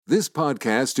This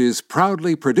podcast is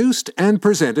proudly produced and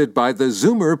presented by the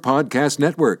Zoomer Podcast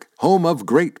Network, home of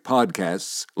great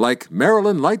podcasts like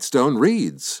Marilyn Lightstone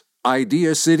Reads,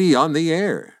 Idea City on the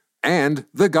Air, and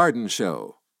The Garden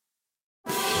Show.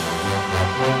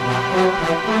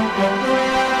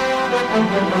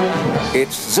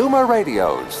 It's Zoomer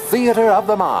Radio's Theater of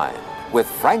the Mind with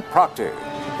Frank Proctor.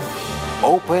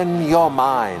 Open your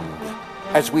mind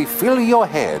as we fill your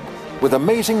head with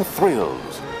amazing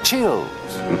thrills, chills,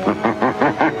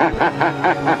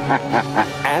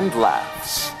 and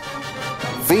laughs.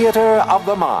 Theater of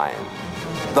the Mind.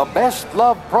 The best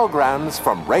love programs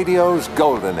from radio's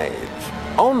golden age.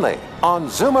 Only on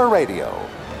Zoomer Radio.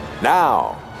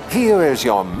 Now, here is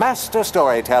your master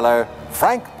storyteller,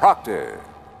 Frank Proctor.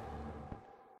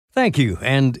 Thank you,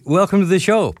 and welcome to the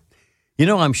show. You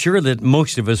know, I'm sure that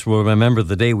most of us will remember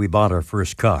the day we bought our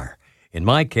first car. In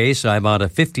my case, I bought a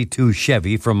 52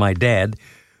 Chevy from my dad,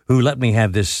 who let me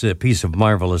have this piece of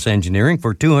marvelous engineering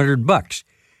for $200.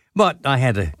 But I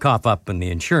had to cough up on the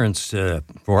insurance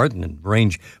for it and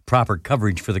arrange proper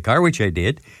coverage for the car, which I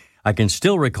did. I can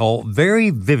still recall very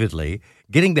vividly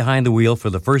getting behind the wheel for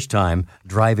the first time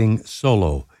driving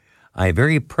solo. I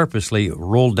very purposely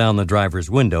rolled down the driver's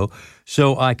window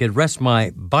so I could rest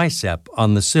my bicep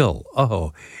on the sill.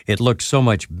 Oh, it looked so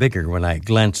much bigger when I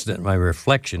glanced at my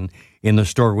reflection in the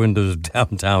store windows of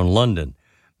downtown London.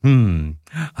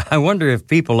 I wonder if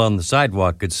people on the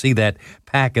sidewalk could see that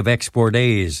pack of Export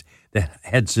A's that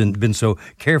had been so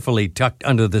carefully tucked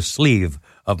under the sleeve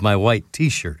of my white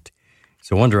T-shirt.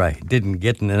 It's a wonder I didn't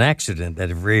get in an accident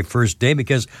that very first day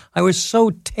because I was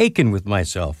so taken with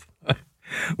myself.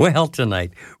 Well,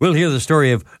 tonight, we'll hear the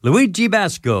story of Luigi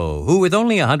Basco, who with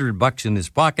only $100 in his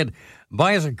pocket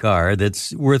buys a car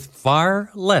that's worth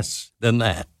far less than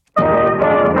that.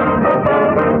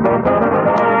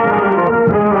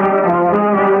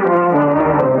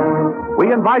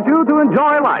 We invite you to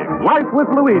enjoy Life, Life with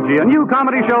Luigi, a new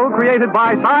comedy show created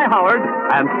by Cy Howard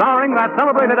and starring that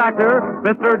celebrated actor,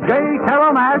 Mr. J.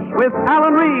 Carrol Naish, with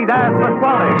Alan Reed as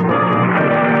Pasquale.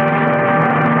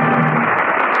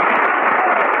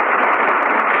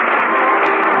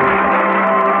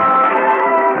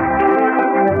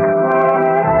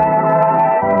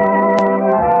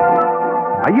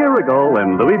 A year ago,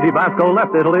 when Luigi Basco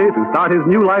left Italy to start his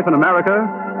new life in America,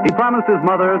 he promised his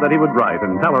mother that he would write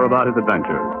and tell her about his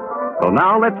adventures. So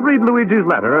now let's read Luigi's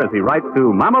letter as he writes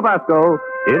to Mama Basco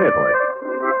in Italy.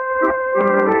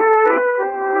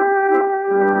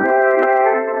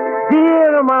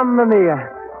 Dear Mamma Mia,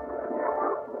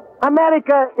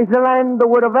 America is a land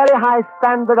with a very high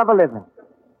standard of a living.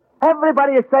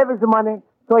 Everybody saves money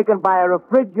so he can buy a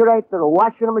refrigerator, a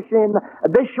washing machine, a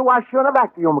dishwasher, and a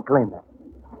vacuum cleaner.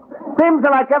 Seems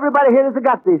like everybody here has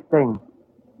got these things.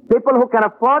 People who can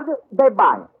afford it, they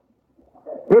buy it.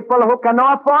 People who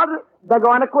cannot afford it, they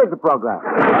go on a quiz program.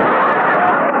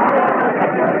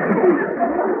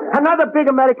 Another big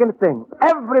American thing.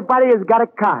 Everybody has got a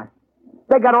car.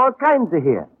 They got all kinds of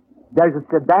here. There's the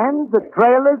sedans, the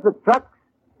trailers, the trucks.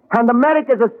 And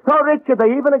Americans are so rich that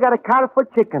they even got a car for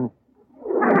chickens.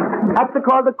 That's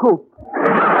called a coupe.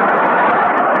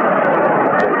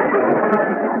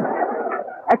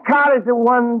 A car is a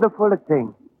wonderful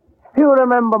thing. You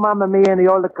remember, Mamma Mia, in the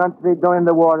older country during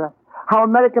the war, how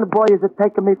American boys had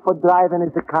taken me for driving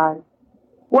as a car?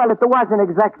 Well, it wasn't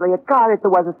exactly a car. It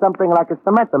was something like a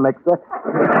cement mixer.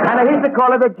 And I used to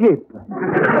call it a Jeep.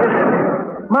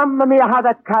 Mamma Mia, how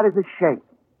that car is a shake.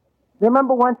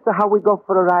 Remember once how we go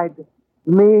for a ride?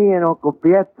 Me and Uncle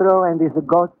Pietro and his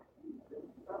goat.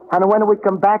 And when we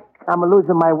come back, I'm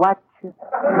losing my watch.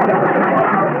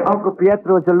 Uncle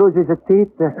Pietro is losing his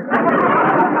teeth.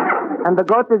 And the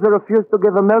goat is refused to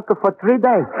give him milk for 3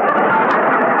 days.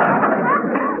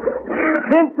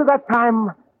 Since that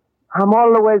time, I'm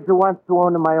always the one to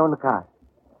own my own car.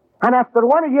 And after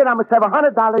 1 year, I'm going to save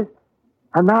 $100.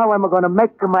 And now I'm going to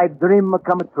make my dream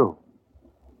come true.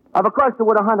 Of course,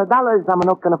 with $100, I'm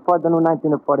not going to afford the new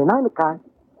 1949 car.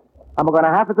 I'm going to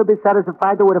have to be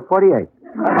satisfied with a 48.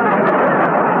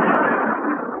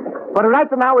 But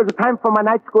right now is the time for my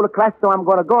night school class, so I'm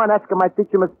going to go and ask my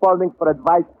teacher, Miss Spaulding, for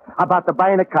advice about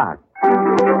buying a car.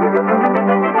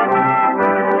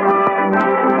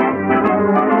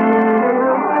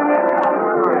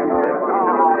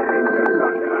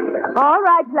 All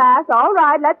right, class. All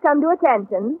right. Let's come to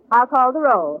attention. I'll call the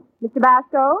roll. Mr.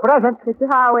 Basco? Present. Mr.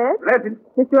 Howitt? Present.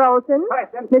 Mr. Olson?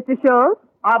 Present. Mr. Schultz?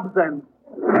 Absent.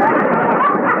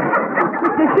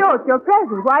 Mr. Schultz, you're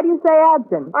present. Why do you say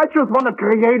absent? I just want to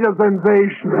create a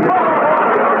sensation.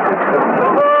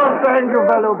 Oh, thank you,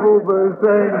 fellow boobers.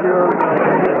 Thank you.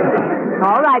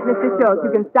 All right, Mr. Schultz,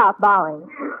 you can stop bowing.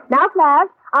 Now, class,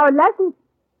 our lesson...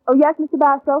 Oh, yes, Mr.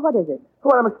 Basco, what is it?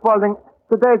 Well, Miss Spaulding,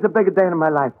 today is a big day in my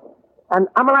life. And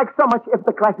I'm like so much if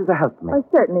the classes will help me. Oh,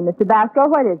 certainly, Mr. Basco,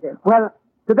 what is it? Well,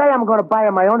 today I'm going to buy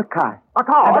my own car. A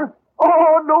car?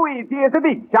 Oh, Luigi is a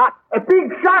big shot. A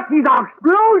big shot is an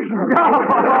explosion.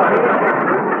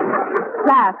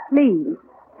 Class, please.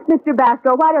 Mr.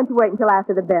 Basco, why don't you wait until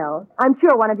after the bell? I'm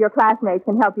sure one of your classmates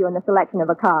can help you in the selection of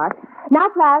a car. Now,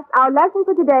 class, our lesson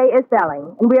for today is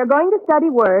spelling, and we are going to study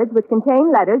words which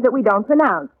contain letters that we don't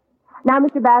pronounce. Now,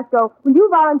 Mr. Basco, will you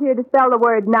volunteer to spell the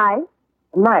word knife?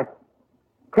 Knife.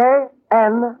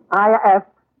 K-N-I-F.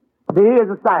 The E is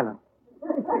a silent.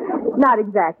 Not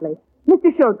exactly.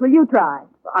 Mr. Schultz, will you try?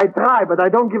 I try, but I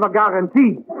don't give a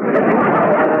guarantee.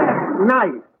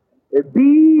 Nice.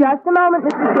 B. Just a moment,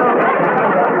 Mr. Schultz.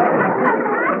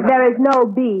 There is no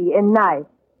B in knife.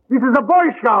 This is a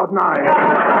Boy Scout knife.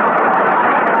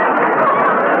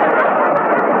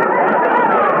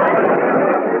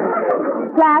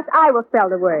 Class, I will spell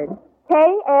the word.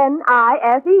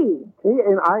 K-N-I-F-E.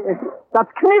 K-N-I-F-E.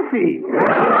 That's kniffy.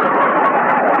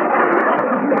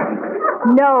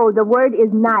 No, the word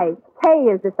is knife. K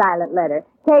is the silent letter.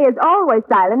 K is always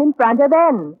silent in front of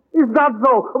N. Is that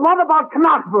so? What about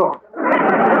Knackburg?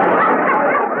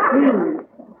 Please.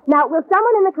 Now, will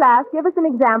someone in the class give us an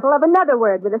example of another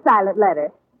word with a silent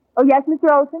letter? Oh, yes, Mr.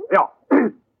 Olson? Yeah.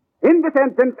 In the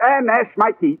sentence, I gnash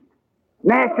my teeth.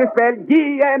 Gnash is spelled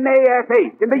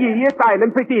G-N-A-F-H, and the E is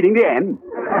silent preceding the N.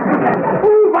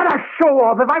 Ooh, what a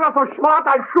show-off. If I was so smart,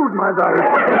 I'd shoot myself.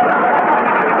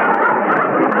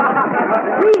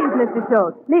 Please, Mr.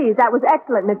 Schultz. Please, that was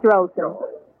excellent, Mr. Olson.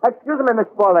 Excuse me, Miss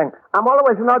Spaulding. I'm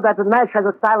always know that the Nash has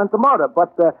a silent motor,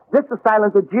 but this is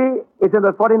silent G is in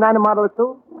the 49 model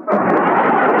too?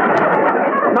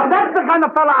 Now, that's the kind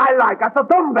of fella I like. That's a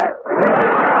dumbbell.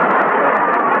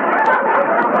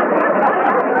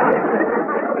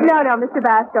 No, Mr.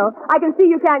 Basco. I can see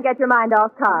you can't get your mind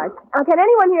off cars. Can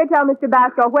anyone here tell Mr.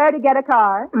 Basco where to get a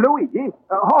car? Luigi?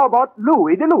 How about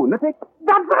Louis the lunatic?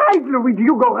 That's right, Luigi.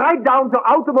 You go right down to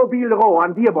Automobile Row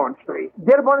on Dearborn Street.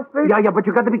 Dearborn Street? Yeah, but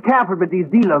you got to be careful with these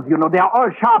dealers. You know, they are all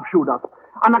sharpshooters.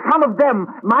 On account of them,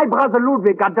 my brother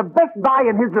Ludwig got the best buy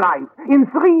in his life. In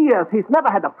 3 years, he's never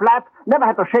had a flat, never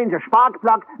had to change a spark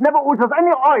plug, never uses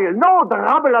any oil, no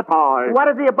trouble at all. What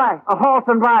did he buy? A horse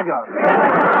and wagon.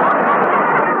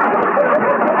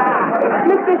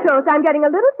 Mr. Schultz, I'm getting a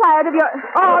little tired of your...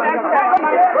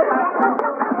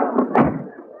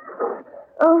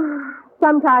 Oh,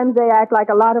 sometimes they act like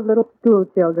a lot of little school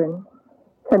children.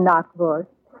 To Knoxville.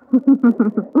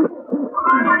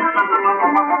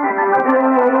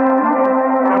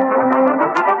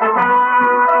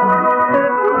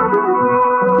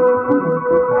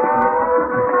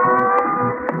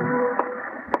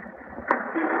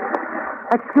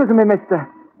 Excuse me, mister.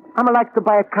 I'm like to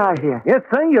buy a car here. Yes,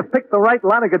 sir, you picked the right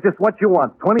lot and get just what you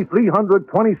want. 2,300,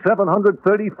 2,700,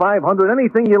 3,500,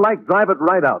 anything you like, drive it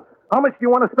right out. How much do you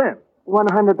want to spend?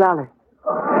 $100.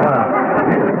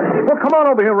 Well, come on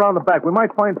over here around the back. We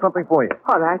might find something for you.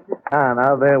 All right.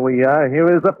 Now, there we are. Here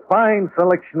is a fine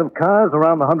selection of cars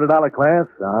around the $100 class.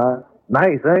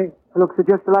 Nice, eh? It looks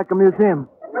just like a museum.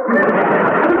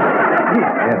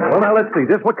 Yeah. Well, now, let's see.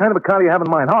 Just what kind of a car do you have in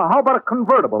mind? How about a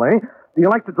convertible, eh? Do you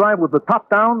like to drive with the top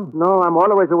down? No, I'm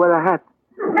always wear a hat.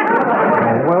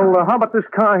 Well, how about this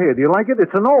car here? Do you like it?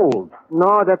 It's an old.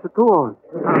 No, that's too old.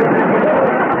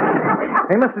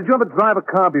 Hey, mister, did you ever drive a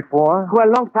car before? Well, a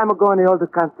long time ago in the older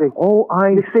country. Oh,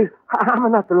 You see,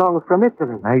 I'm not long from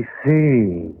Italy. I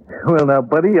see. Well, now,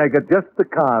 buddy, I got just the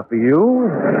car for you.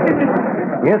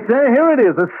 Yes, sir, here it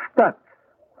is, a Stutz.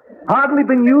 Hardly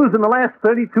been used in the last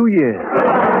 32 years.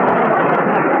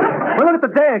 Well, look at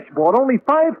the dashboard, only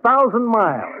 5,000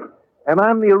 miles. And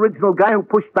I'm the original guy who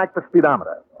pushed back the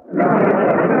speedometer.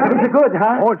 Is it good,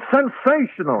 huh? Oh, it's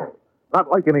sensational. Not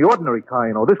like any ordinary car,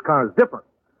 you know. This car is different.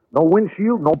 No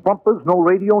windshield, no bumpers, no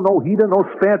radio, no heater, no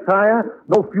spare tire,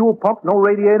 no fuel pump, no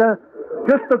radiator.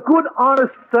 Just a good,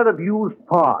 honest set of used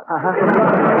parts.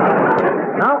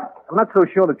 Now, I'm not so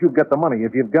sure that you've got the money.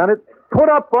 If you've got it, put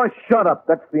up or shut up.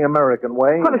 That's the American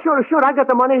way. Well, sure. I got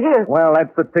the money here. Well,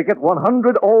 that's the ticket.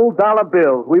 100 old dollar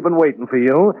bills. We've been waiting for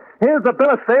you. Here's the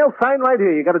bill of sale. Sign right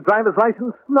here. You got a driver's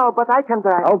license? No, but I can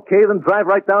drive. Okay, then drive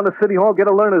right down to City Hall, get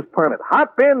a learner's permit.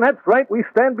 Hop in. That's right. We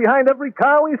stand behind every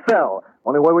car we sell.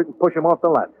 Only way we can push them off the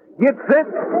lot. Get set.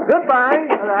 Goodbye.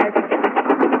 All right.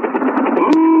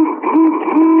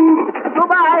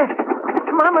 Goodbye.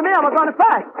 Mamma mia, I'm going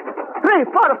fast. 3,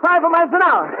 4, 5 miles an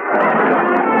hour.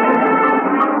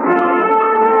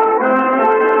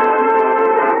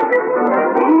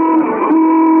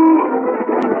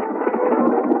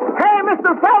 Hey,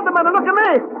 Mr. Feldman, look at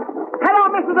me. Hello,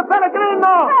 Mrs.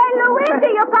 Pellegrino. Hey,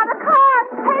 Luigi, you got a car.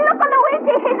 Hey, look at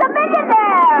Luigi. He's a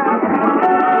millionaire.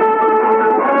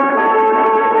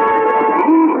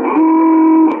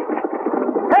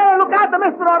 Hey, look out,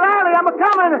 Mr. O'Reilly. I'm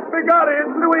a-coming. Bigatti,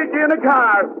 it's Luigi in the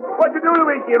car. What'd you do,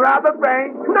 Luigi? Rob a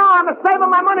bank? No, I'm saving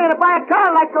my money to buy a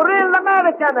car like a real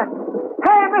American.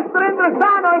 Hey, Mr.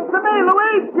 Indrisano, it's me,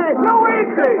 Luigi.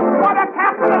 Luigi, what a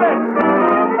capitalist.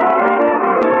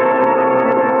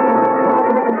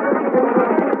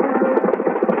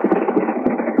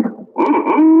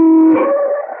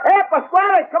 Hey,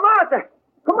 Pasquale, come on.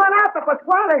 Come on out,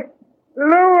 Pasquale.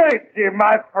 Luigi,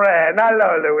 my friend.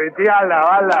 Hello, Luigi. Hello.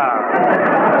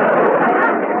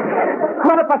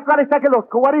 Come on, Pasquale, take a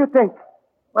look. What do you think?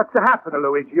 What's happening,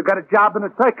 Luigi? You got a job in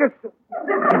the circus?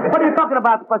 What are you talking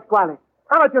about, Pasquale?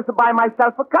 I'm not just to buy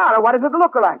myself a car. What does it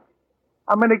look like?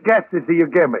 How many guesses do you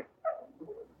give me?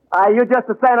 You just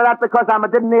saying that because I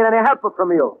didn't need any help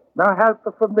from you. No help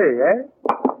from me, eh?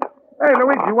 Hey,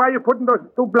 Luigi, why are you putting those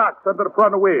 2 blocks under the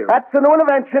front wheel? That's a new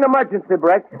invention, emergency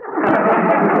brake.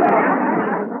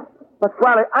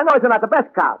 Pasquale, I know it's not the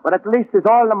best car, but at least it's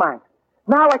all in mine.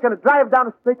 Now I can drive down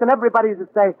the street and everybody's to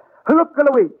say, look at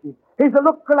Luigi. He's a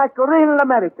look like a real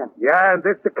American. Yeah, and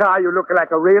this the car you look like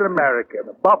a real American,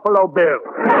 a Buffalo Bill.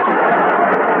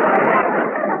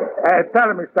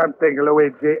 Tell me something,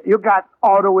 Luigi. You got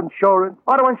auto insurance?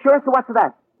 Auto insurance? What's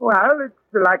that? Well, it's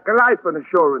like a life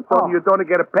insurance. Only you don't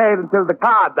get it paid until the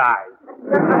car dies.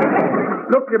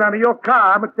 Looking under your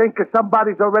car, I'm thinking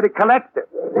somebody's already collected.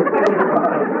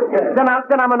 Then I'm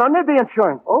not need the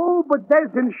insurance. Oh, but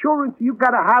there's insurance you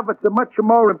got to have. It's much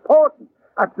more important.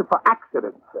 That's for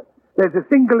accidents. There's a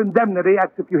single indemnity,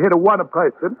 that's if you hit a one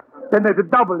person. Then there's a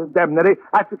double indemnity,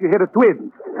 that's if you hit a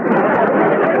twin.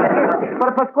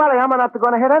 But Pasquale, I'm not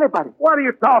going to hit anybody. What are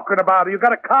you talking about? You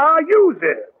got a car? Use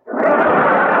it.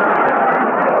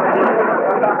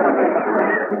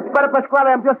 But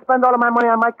Pasquale, I'm just spending all of my money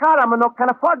on my car.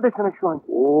 Can't afford this insurance.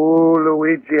 Oh,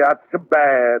 Luigi, that's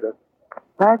bad.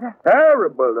 Bad?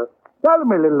 Terrible. Tell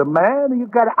me, little man, you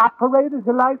got an operator's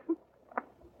license?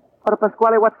 But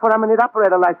Pasquale, what for? I need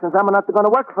operator license. I'm not going to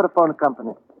work for the phone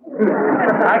company.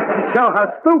 I can show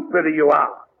how stupid you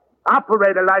are.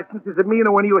 Operator license is a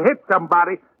meaning when you hit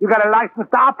somebody, you got a license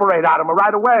to operate on them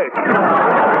right away.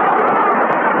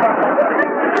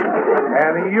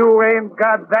 And you ain't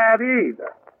got that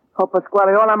either. Oh,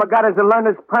 Pasquale, all I'm got is a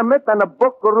learner's permit and a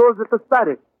book of rules to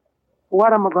study.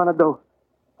 What am I going to do?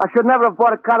 I should never have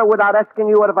bought a car without asking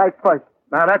you advice first.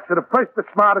 Now, that's the first, the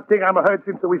smartest thing I've heard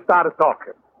since we started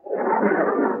talking.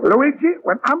 Luigi,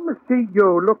 when I'm to see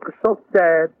you look so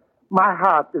sad, my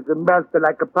heart is melted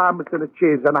like a parmesan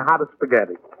cheese on a hot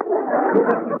spaghetti.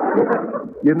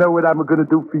 You know what I'm going to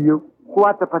do for you?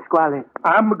 What, Pasquale?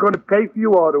 I'm going to pay for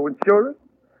your auto insurance.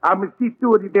 I'm going to see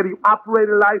to it you get your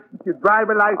operator license, your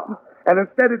driver license, and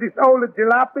instead of this old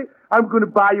jalopy, I'm going to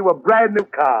buy you a brand new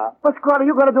car. Pasquale,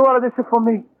 you're going to do all of this for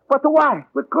me. But why?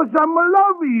 Because I'm in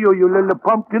love with you little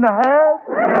pumpkin head.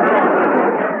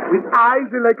 With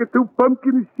eyes like a 2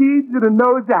 pumpkin seeds and a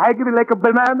nose hanging like a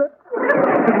banana.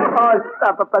 Oh,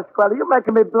 stop it, Pasquale. You're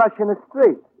making me blush in the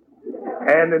street.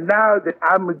 And now that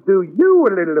I'm going to do you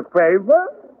a little favor,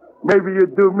 maybe you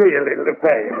do me a little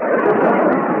favor.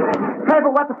 Favor?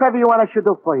 What the favor you want I should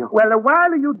do for you? Well,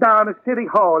 while you down at City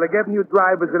Hall and getting your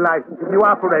driver's license and your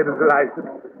operator's license,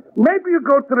 maybe you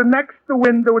go to the next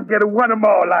window and get a one or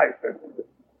more license.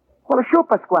 Well, sure,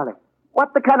 Pasquale.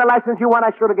 What the kind of license you want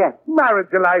I should get?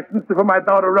 Marriage license for my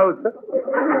daughter Rosa.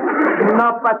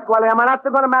 No, Pasquale, I'm not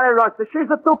going to marry Rosa.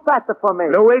 She's too fat for me.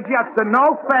 Luigi, it's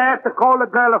no fair to call a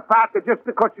girl a fat just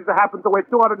because she happens to weigh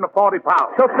 240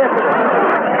 pounds.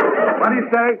 250. What do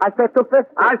you say? I say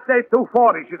 250. I say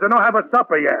 240. She said, don't have her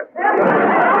supper yet.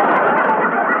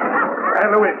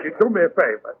 And Luigi, do me a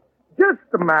favor. Just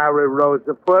marry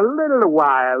Rosa for a little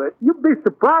while. You'd be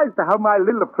surprised at how my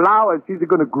little flower she's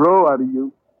going to grow out of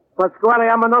you. Pasquale,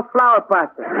 I'm no flower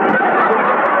pot.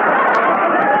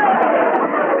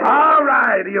 All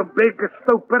right, you big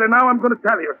stupid. And now I'm going to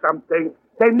tell you something.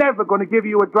 They're never going to give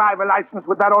you a driver license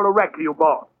with that old wreck you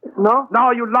bought. No?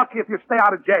 No, you're lucky if you stay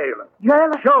out of jail.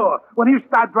 Jail? Sure. When you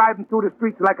start driving through the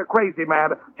streets like a crazy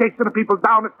man, chasing the people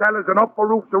down the cellars and up for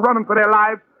roofs and running for their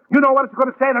lives, you know what it's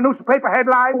going to say in a newspaper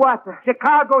headline? What?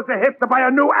 Chicago's a hit to buy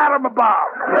a new atom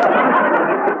bomb.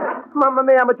 Mamma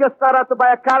mia, I'm just started out to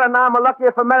buy a car, and now I'm lucky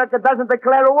if America doesn't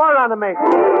declare a war on me.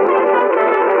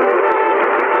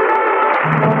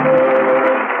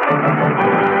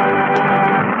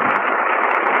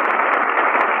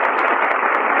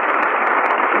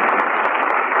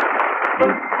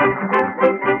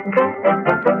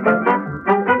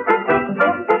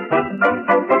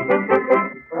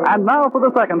 And And now for the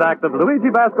second act of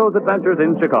Luigi Basco's adventures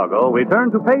in Chicago, we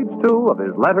turn to page 2 of his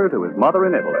letter to his mother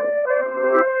in Italy.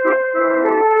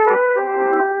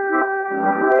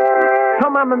 So,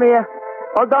 Mamma Mia,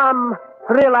 although I'm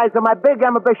realizing my big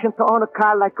ambition to own a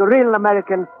car like a real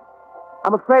American,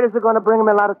 I'm afraid it's going to bring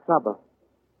me a lot of trouble.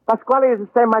 Pasquale used to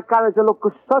say my car is look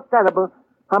so terrible,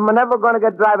 I'm never going to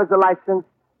get driver's license,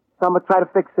 so I'm going to try to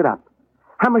fix it up.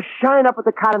 I'm going to shine up at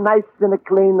the car nice and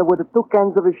clean with the 2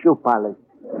 cans of a shoe polish.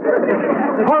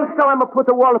 Also, I'm going to put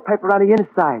the wallpaper on the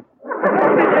inside.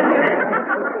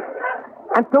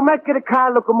 And to make the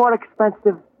car look more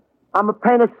expensive, I'm going to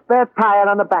paint a spare tire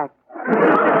on the back.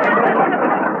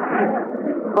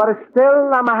 But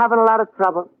still, I'm having a lot of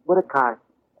trouble with the car.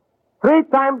 3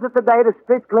 times a day, the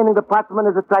street cleaning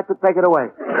department has tried to take it away.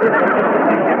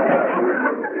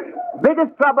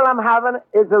 Biggest trouble I'm having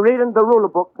is reading the rule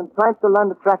book and trying to learn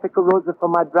the traffic rules for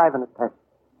my driving test.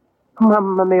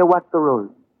 Mamma mia, what's the rules?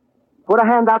 Put a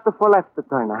hand out for left to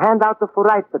turn, a hand out for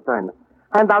right to turn,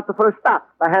 a hand out for a stop,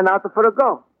 a hand out for a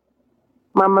go.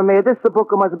 Mamma mia, this book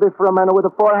must be for a man with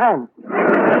 4 hands.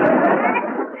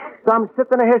 So I'm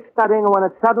sitting here studying when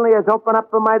it suddenly has opened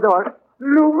up my door.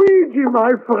 Luigi,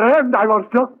 my friend, I was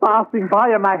just passing by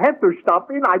and I had to stop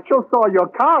in. I just saw your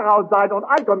car outside and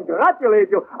I congratulate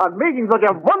you on making such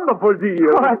a wonderful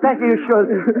deal. Oh, thank you, sure.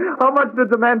 How much did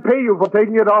the man pay you for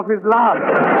taking it off his lot?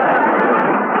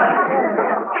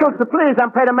 Schultz, please,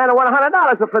 I'm paid a man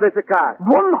 $100 for this car.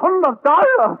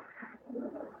 $100?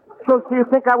 Schultz, do you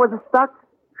think I was stuck?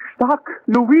 Stuck?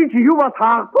 Luigi, you was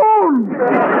harpooned.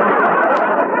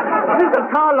 With a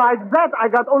car like that, I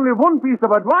got only one piece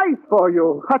of advice for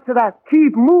you. What's that?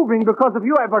 Keep moving, because if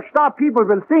you ever stop, people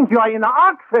will think you are in an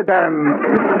accident.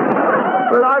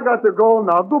 Well, I got to go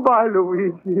now. Goodbye,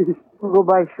 Luigi.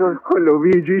 Goodbye, Schultz. Oh,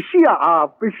 Luigi, cheer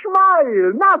up.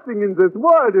 Smile. Nothing in this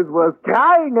world is worth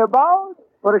crying about.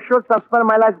 For the Schultz, I'm spending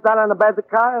my last dollar on a bad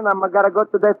car, and I'm got to go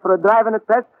today for a driving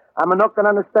test. I'm not going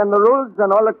to understand the rules,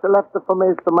 and all that's left for me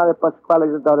is to marry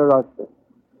Pasquale's daughter, Rosa.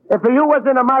 If you was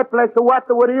in my place, what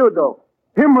would you do?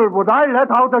 Himmel, would I let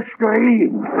out a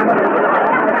scream?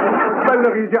 Well,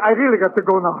 Luigi, I really got to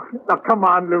go now. Now, come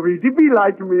on, Luigi, be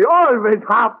like me, always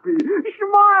happy.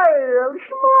 Smile,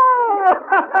 smile.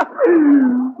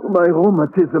 My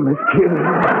rheumatism is killing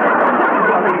me.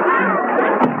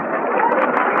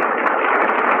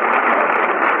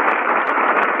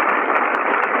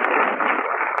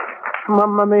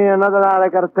 Mamma mia, another hour I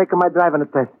got to take my driving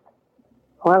test.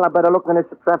 Well, I better look in this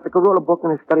traffic rule book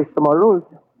and study some more rules.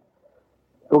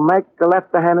 To make a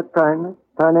left-hand turn,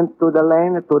 turn into the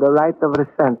lane to the right of the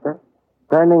center,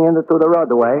 turning into the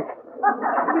roadway.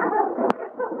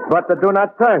 But do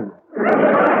not turn.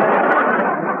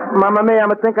 Mamma mia,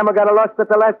 I think I'm going to lost at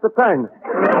the last turn.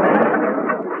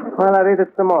 Well, I read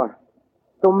it some more.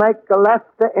 To make a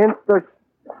left into...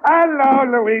 Hello,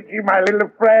 Luigi, my little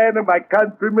friend and my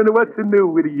countryman. What's new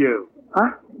with you?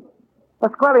 Huh?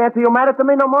 Pasquale, ain't you mad at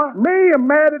me no more? Me? I'm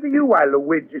mad at you? Why,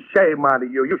 Luigi, shame on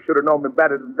you. You should have known me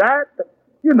better than that.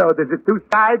 You know there's 2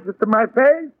 sides to my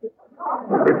face.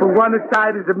 If one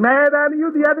side is mad out of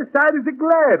you, the other side is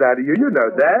glad out of you. You know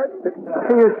that.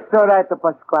 You're so right,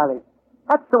 Pasquale.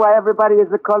 That's the way everybody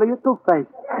is calling you Two-Face.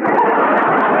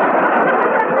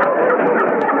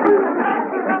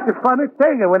 It's a funny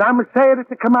thing, and when I'm saying it,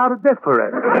 come out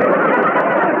different.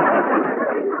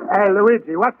 Hey,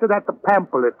 Luigi, what's that the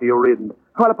pamphlet you're reading?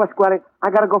 Well, Pasquale,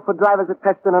 I got to go for driver's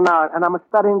test in an hour, and I'm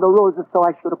studying the rules so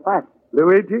I should have passed.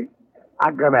 Luigi,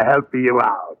 I'm going to help you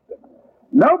out.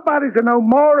 Nobody's to know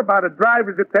more about a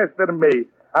driver's test than me.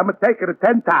 I'm going to take it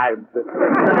 10 times.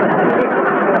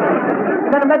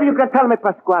 Then maybe you can tell me,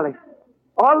 Pasquale.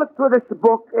 All through this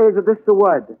book is this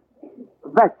word,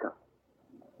 vehicle.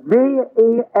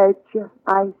 V-E-H-I-C-L-E.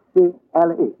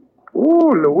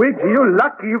 Ooh, Luigi, you're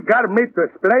lucky you got me to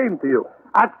explain to you.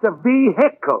 That's a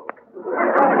vehicle.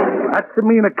 That's to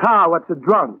mean a car what's a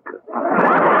drunk.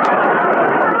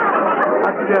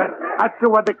 That's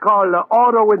what they call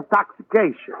auto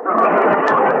intoxication.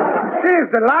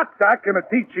 There's a lot I can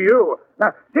teach you.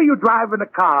 Now, say you drive in a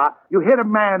car, you hit a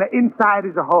man inside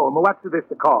his home. What's this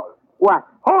called? What?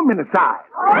 Homicide.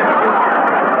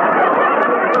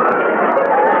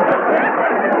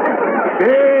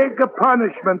 Big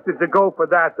punishment is to go for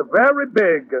that. Very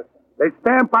big. They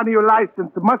stamp on your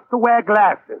license, must wear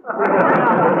glasses.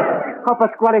 Oh,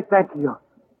 Pasquale, thank you.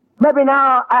 Maybe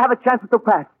now I have a chance to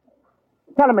pass.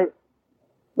 Tell me,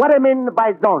 what do you mean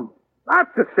by zone?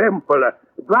 That's simple.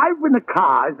 Driving a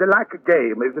car is like a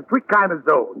game. There's 3 kinds of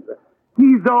zones.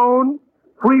 T-zone,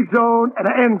 free zone, and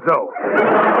an end zone.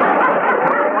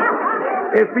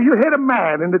 If you hit a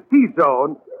man in the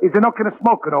T-zone, he's not going to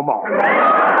smoke no more.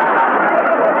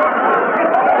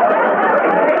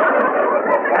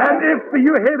 After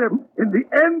you hit him in the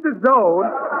end zone,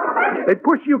 they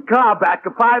push your car back to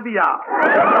 5 yards.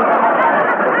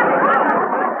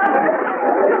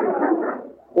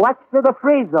 What's to the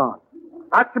free zone?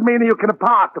 That's meaning you can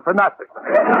park for nothing.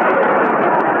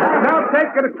 Now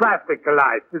take the traffic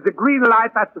lights. There's a green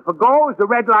light, that's for go. There's a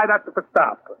red light, that's for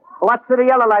stop. What's to the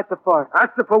yellow light for?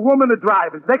 That's for women to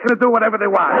drivers. They can do whatever they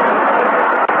want.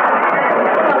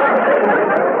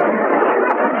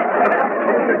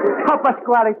 Oh,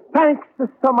 Pasquale, thanks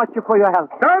so much for your help.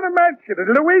 Don't mention it.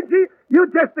 Luigi, you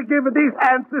just to give these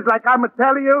answers like I'm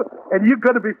telling you, and you're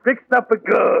going to be fixed up for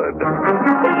good.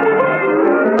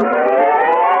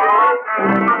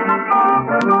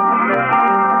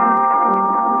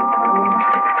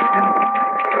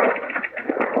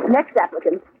 Next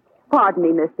applicant. Pardon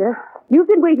me, mister. You've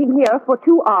been waiting here for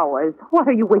 2 hours. What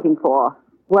are you waiting for?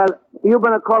 Well, you've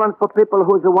been calling for people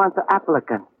who's want the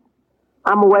applicant.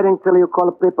 I'm waiting till you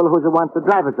call people who's want the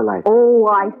driver's license. Oh,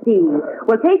 I see.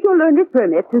 Well, take your learner's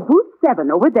permit to booth 7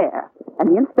 over there,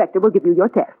 and the inspector will give you your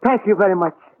test. Thank you very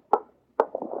much.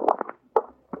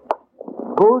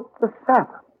 Booth 7.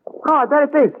 Oh, there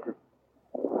it is.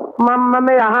 Mamma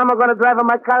mia, how am I going to drive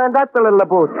my car in that little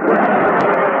booth?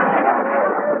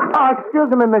 Oh,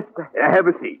 excuse me, mister. Have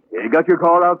a seat. You got your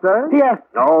car outside? Yes.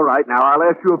 All right, now I'll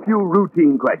ask you a few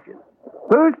routine questions.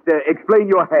 First, explain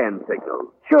your hand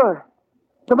signal. Sure.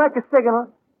 To make a signal,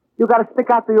 you got to stick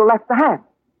out to your left hand.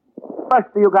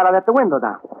 First, you got to let the window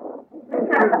down.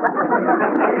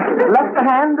 Left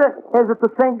hand is to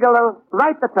signal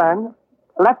right to turn,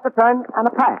 left to turn, and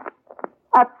a pass.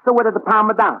 That's the way to the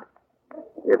palm down.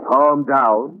 If palm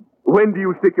down, when do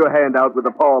you stick your hand out with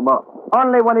the palm up?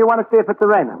 Only when you want to see if it's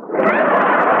raining.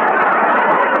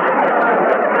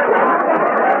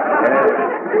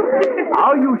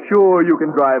 Are you sure you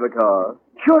can drive a car?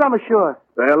 Sure, I'm sure.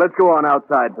 Well, let's go on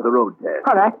outside for the road test.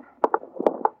 All right.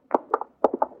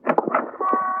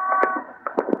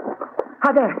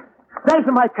 Ah, there. There's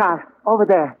my car. Over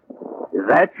there. Is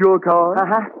that your car?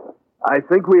 Uh-huh. I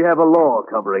think we have a law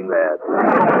covering that.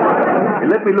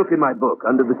 Let me look in my book,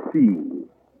 under the C.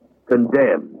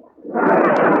 Condemned.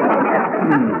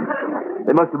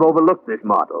 They must have overlooked this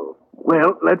model.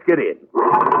 Well, let's get in.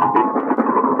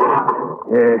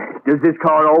 Does this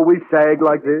car always sag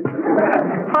like this?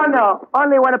 Oh, no.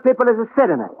 Only when the people is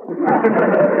sitting in it.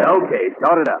 Okay,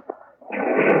 start it up.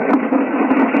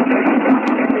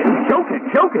 Choke it,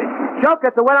 choke it. Choke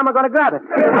it, so when am I going to grab it?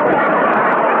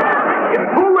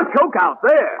 Pull the choke out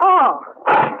there. Oh.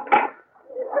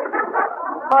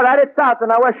 All right, it's out.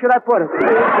 Now where should I put it?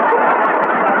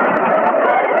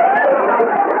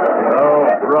 Oh,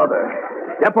 brother.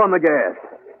 Step on the gas.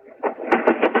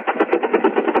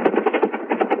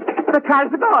 The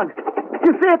car's gone.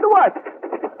 You see it works.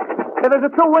 If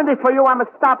it's too windy for you, I'm going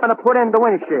to stop and put in the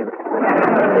windshield.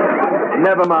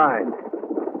 Never mind.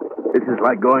 This is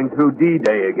like going through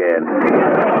D-Day again.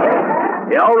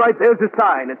 Yeah, all right, there's a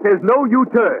sign. It says no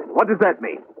U-turn. What does that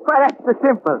mean? Well, that's the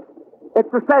simple. It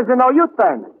says no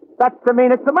U-turn. That's to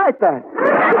mean it's my turn.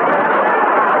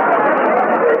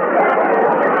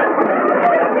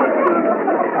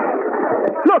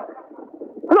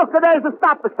 Look, there's a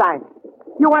stop sign.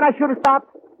 You want I should have stopped?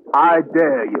 I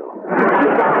dare you.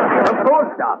 Of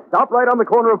course, stop. Stop right on the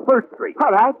corner of First Street.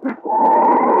 All right.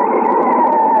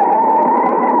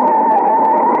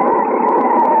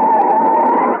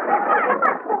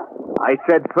 I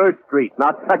said First Street,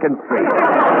 not Second Street.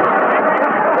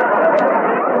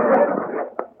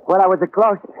 Well, I was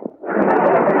close.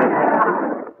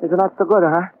 Is it not so good,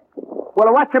 huh?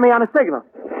 Well, watching me on a signal.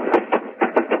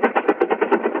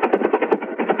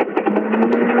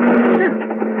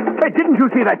 Hey, didn't you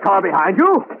see that car behind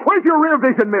you? Where's your rear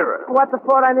vision mirror? What the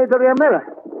for I need the rear mirror?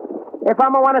 If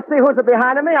I'm going to want to see who's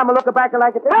behind me, I'm going to look back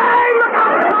like it. Hey, look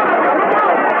out!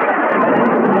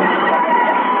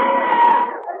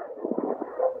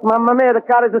 Mamma mia, the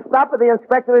car is a stop, and the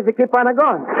inspector is to keep on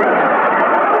going.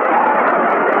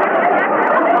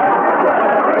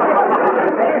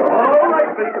 All right,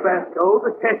 Mr. Basco,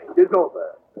 the test is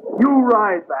over. You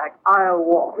ride back, I'll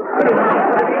walk.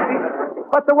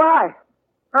 But why?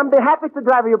 I'm be happy to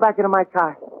drive you back into my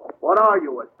car. What are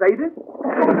you, a sadist?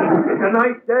 It's a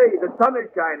nice day. The sun is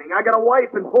shining. I got a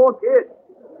wife and 4 kids.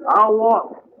 I'll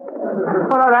walk.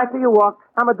 Well, all right, so you walk.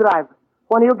 I'm a driver.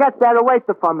 When you get there, wait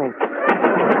for me.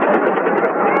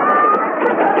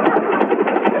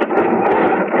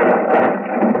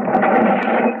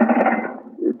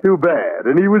 Too bad,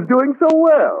 and he was doing so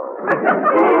well.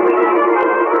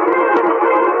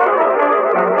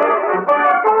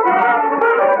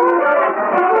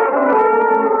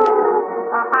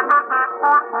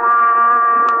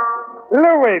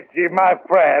 Luigi, my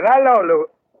friend. Hello,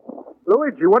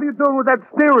 Luigi, what are you doing with that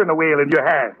steering wheel in your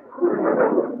hand?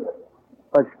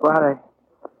 Pasquale,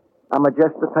 I'm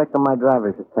just taking my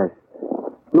driver's test.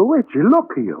 Luigi,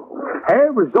 look at you.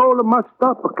 Hair is all mussed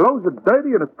up, her clothes are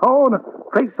dirty and torn, her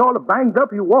face all banged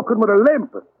up, you walking with a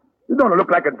limp. You don't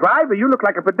look like a driver, you look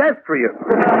like a pedestrian.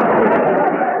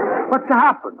 What's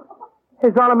happened?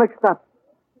 It's all mixed up.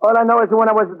 All I know is that when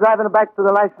I was driving back to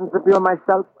the license bureau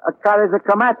myself, a car is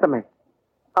come after me.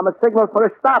 I'm a signal for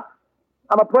a stop.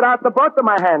 I'm a put out the both of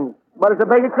my hands, but it's a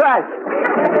big crash.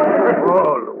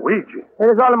 Oh, Luigi. It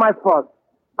is all my fault.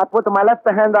 I put my left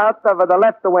hand out of the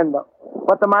left window,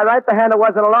 but my right hand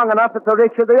wasn't long enough to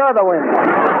reach the other window.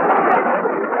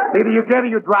 Either you get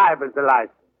your driver's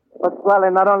license. But, well,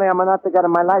 not only am I not to get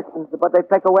my license, but they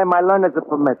take away my learner's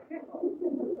permit.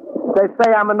 They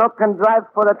say I'm not can drive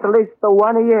for at least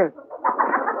 1 year.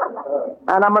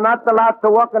 And I'm not allowed to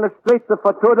walk in the streets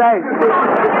for 2 days.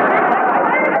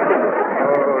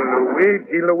 Oh,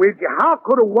 Luigi, how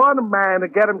could one man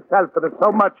get himself into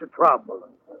so much trouble?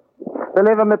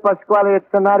 Believe me, Pasquale,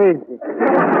 it's not easy.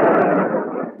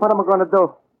 What am I going to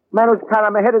do? Man who's kind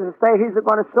of hit is to say he's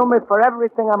going to sue me for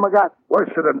everything I'm got.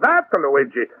 Worse than that,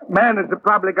 Luigi. Man has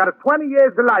probably got 20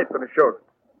 years of life insurance.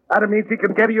 That means he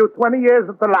can give you 20 years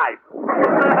of the life.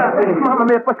 Mamma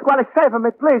mia, Pasquale, save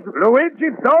me, please.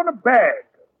 Luigi, don't beg.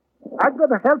 I'm going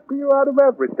to help you out of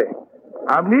everything.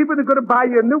 I'm even going to buy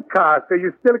you a new car so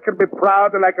you still can be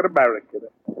proud like an American.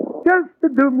 Just to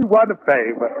do me one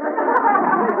favor.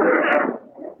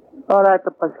 All right,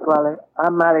 Pasquale.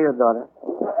 I'll marry your daughter.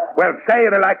 Well, say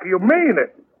it like you mean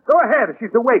it. Go ahead.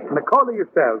 She's awake. Call her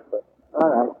yourself. All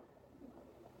right.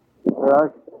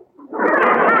 Rosa.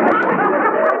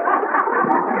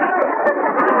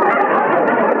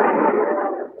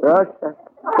 Rosa.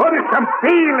 Put some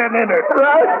feeling in it.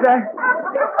 Rosa.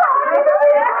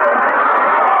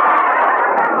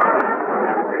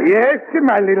 Yes,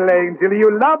 my little angel. You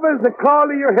lovers are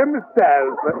calling you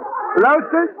himself.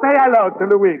 Rosa, say hello to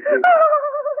Luigi.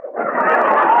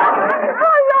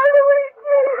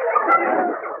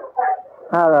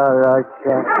 Hello,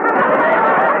 Rosa.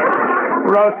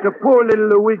 Rosa, poor little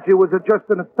Luigi was just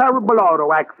in a terrible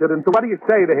auto accident. What do you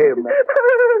say to him?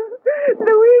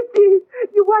 Luigi,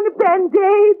 you want a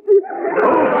Band-Aid?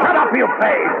 Oh, shut up your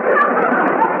face!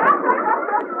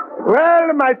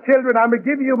 Well, my children, I'm going to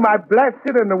give you my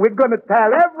blessing, and we're going to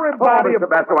tell everybody... Mr.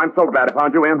 Basco, I'm so glad I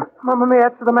found you in. Mamma mia,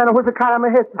 that's the man who's the car I'm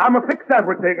hit. I'm going to fix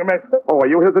everything, mister. Oh, are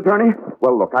you his attorney?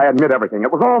 Well, look, I admit everything.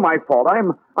 It was all my fault.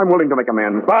 I'm willing to make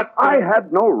amends. But... I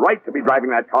had no right to be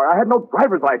driving that car. I had no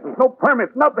driver's license, no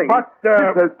permits, nothing. But,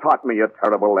 This has taught me a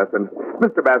terrible lesson.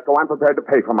 Mr. Basco, I'm prepared to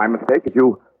pay for my mistake if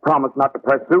you promise not to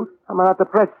press suit. I'm not the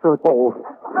press suit.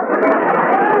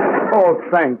 Oh,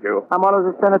 thank you. I'm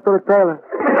always a Senator Taylor.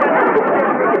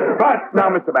 But now,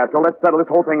 Mr. Basco, let's settle this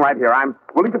whole thing right here. I'm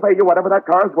willing to pay you whatever that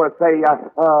car is worth, say,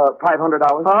 $500.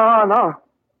 Oh, no.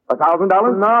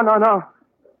 $1,000? No.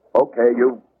 Okay,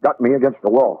 you got me against the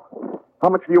wall. How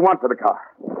much do you want for the car?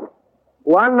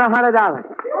 $100.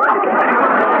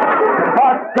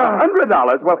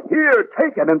 $100? Well, here,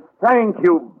 take it, and thank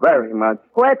you very much.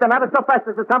 Wait, not so fast.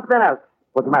 This is something else.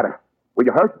 What's the matter? Were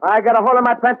you hurt? I got a hold of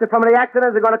my pension from the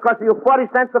accident. It's going to cost you 40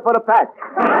 cents for the patch.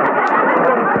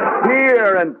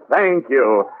 Here, and thank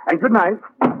you. And good night.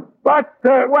 But,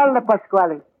 well,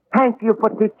 Pasquale, thank you for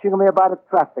teaching me about the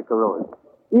traffic rules.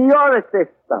 You're a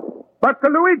system. But,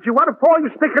 Luigi, what if all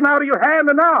you're sticking out of your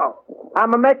hand now?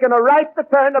 I'm making a right to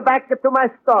turn back to my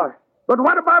store. But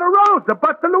what about a Rosa?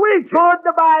 But Luigi?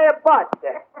 Goodbye, but.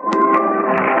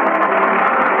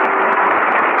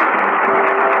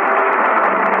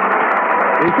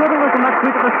 Be sure to listen next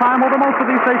week at this time over most of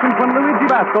these stations when Luigi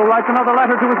Basco writes another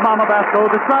letter to his Mama Basco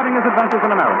describing his adventures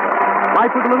in America. Life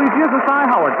with Luigi is a Cy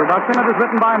Howard production. It is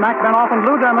written by Mac Benoff and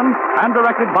Lou Derman and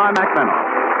directed by Mac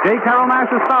Benoff. J. Carol Nash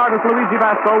is starred as Luigi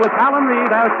Basco with Alan Reed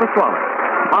as Pasquale.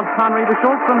 Hans Conried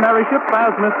Schultz and Mary Shipp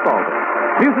as Miss Spaulding.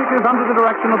 Music is under the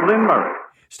direction of Lynn Murray.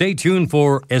 Stay tuned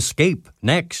for Escape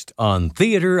next on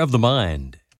Theater of the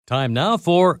Mind. Time now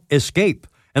for Escape,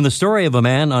 and the story of a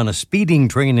man on a speeding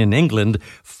train in England,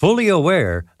 fully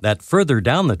aware that further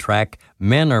down the track,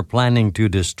 men are planning to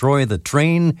destroy the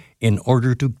train in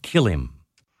order to kill him.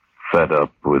 Fed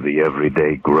up with the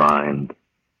everyday grind,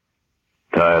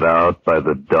 tired out by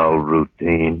the dull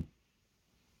routine,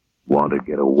 want to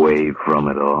get away from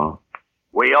it all.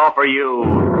 We offer you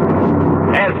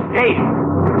Escape.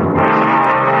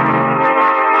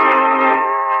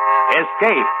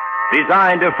 Escape,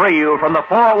 designed to free you from the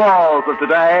four walls of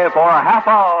today for a half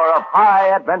hour of high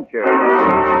adventure.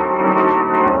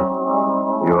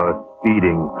 You're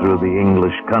speeding through the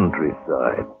English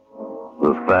countryside.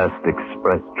 the fast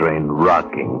express train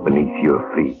rocking beneath your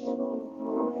feet.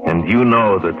 And you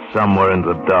know that somewhere in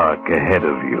the dark ahead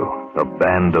of you, a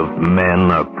band of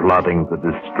men are plotting the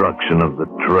destruction of the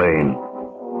train,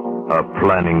 are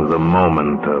planning the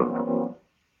moment of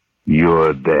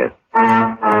your death.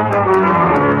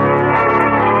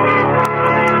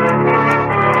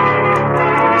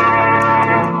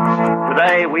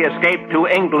 Today we escape to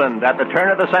England at the turn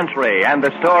of the century and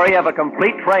the story of a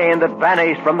complete train that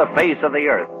vanished from the face of the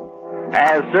earth.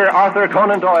 As Sir Arthur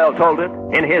Conan Doyle told it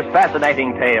in his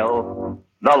fascinating tale,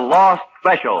 The Lost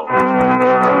Special.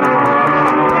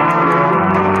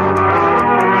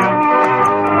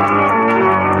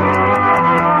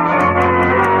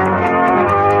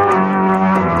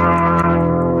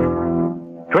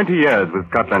 "20 years with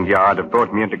Scotland Yard have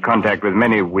brought me into contact with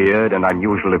many weird and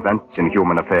unusual events in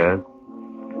human affairs.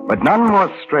 But none more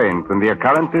strange than the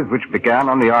occurrences which began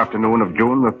on the afternoon of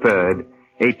June the 3rd,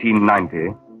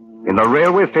 1890, in the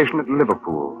railway station at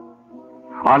Liverpool.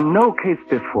 On no case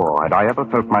before had I ever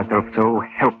felt myself so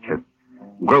helpless,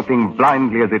 groping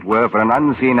blindly, as it were, for an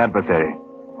unseen adversary,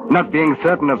 not being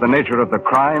certain of the nature of the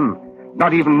crime,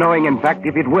 not even knowing, in fact,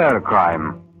 if it were a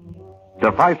crime.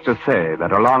 Suffice to say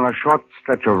that along a short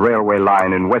stretch of railway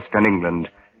line in western England,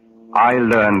 I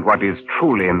learned what is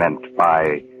truly meant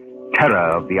by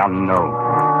terror of the unknown.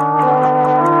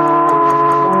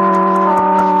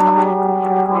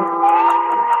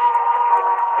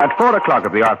 At 4 o'clock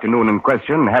of the afternoon in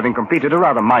question, having completed a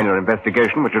rather minor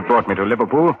investigation which had brought me to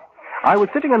Liverpool, I was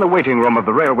sitting in the waiting room of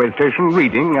the railway station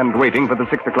reading and waiting for the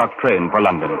 6 o'clock train for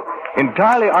London,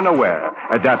 entirely unaware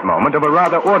at that moment of a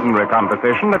rather ordinary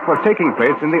conversation that was taking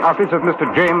place in the office of Mr.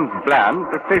 James Bland,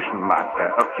 the station master,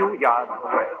 a few yards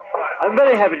away. I'm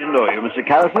very happy to know you, Mr.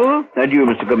 Carroll, and you,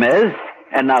 Mr. Gomez.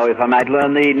 And now, if I might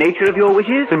learn the nature of your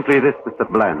wishes? Simply this, Mr.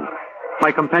 Bland.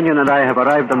 My companion and I have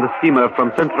arrived on the steamer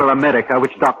from Central America,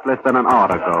 which docked less than an hour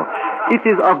ago. It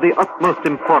is of the utmost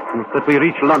importance that we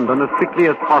reach London as quickly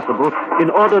as possible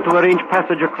in order to arrange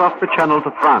passage across the Channel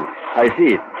to France. I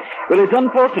see. Well, it's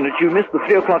unfortunate you missed the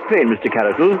 3 o'clock train, Mr.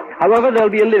 Carroll. However, there'll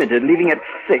be a limited leaving at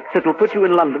 6 that will put you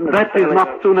in London. That is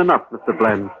not soon enough, Mr.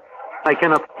 Bland. I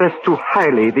cannot stress too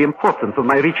highly the importance of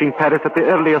my reaching Paris at the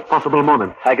earliest possible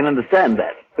moment. I can understand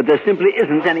that, but there simply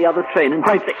isn't any other train in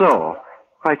Quite so.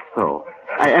 Quite so.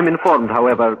 I am informed,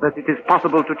 however, that it is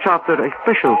possible to charter a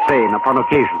special train upon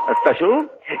occasion. A special?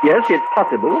 Yes, it's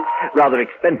possible. Rather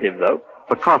expensive, though.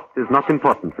 The cost is not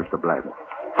important, Mr. Bland.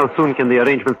 How soon can the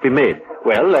arrangements be made?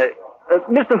 Well,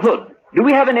 Mr. Hood, do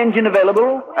we have an engine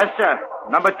available? Yes, sir.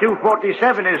 Number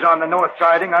 247 is on the north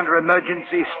siding under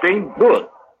emergency steam. Good.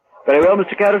 Very well,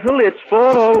 Mr. Carroll. It's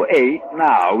 4:08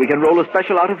 now. We can roll a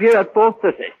special out of here at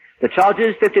 4:30. The charge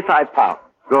is £55.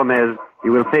 Gomez,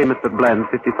 you will pay Mr. Bland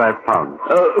 £55.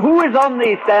 Who is on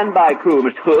the standby crew,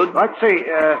 Mr. Hood? Let's see.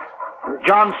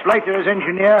 John Slater is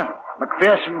engineer,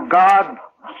 McPherson guard,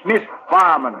 Smith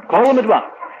fireman. Call them at once.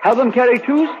 Have them carry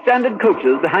 2 standard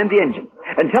coaches behind the engine,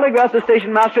 and telegraph the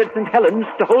station master at St. Helens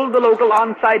to hold the local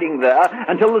on siding there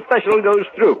until the special goes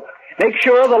through. Make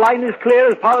sure the line is clear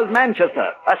as far as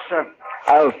Manchester. Yes, sir.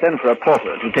 I'll send for a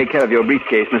porter to take care of your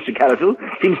briefcase, Mr. Carroll.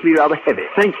 Seems to be rather heavy.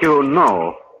 Thank you,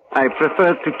 no. I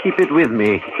prefer to keep it with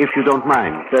me, if you don't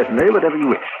mind. Certainly, whatever you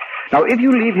wish. Now, if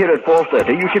you leave here at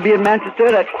 4:30, you should be in Manchester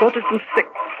at 5:45.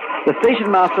 The station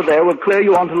master there will clear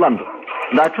you on to London.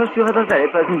 And I trust you'll have a very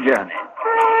pleasant journey.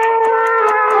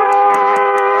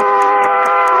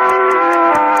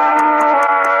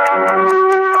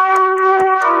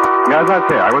 As I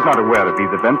say, I was not aware of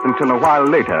these events until a while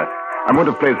later, and would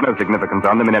have placed no significance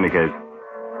on them in any case.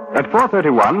 At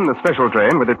 4:31, the special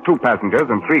train with its 2 passengers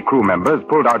and 3 crew members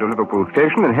pulled out of Liverpool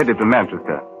station and headed to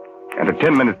Manchester. And at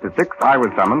 10 minutes to 6, I was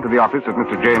summoned to the office of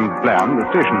Mr. James Bland, the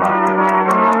station master.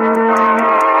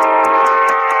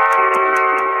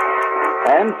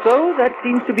 And so that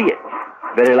seems to be it.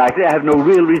 Very likely I have no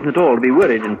real reason at all to be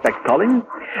worried, Inspector Collins.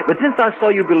 But since I saw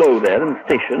you below there in the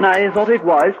station, I thought it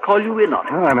wise to call you in on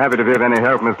it. Well, I'm happy to be of any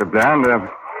help, Mr. Bland.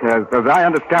 As I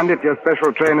understand it, your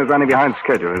special train is running behind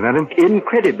schedule, isn't it?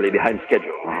 Incredibly behind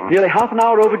schedule. Nearly half an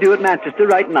hour overdue at Manchester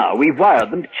right now. We've wired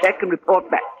them to check and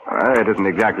report back. Well, it isn't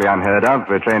exactly unheard of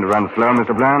for a train to run slow,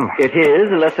 Mr. Bland. It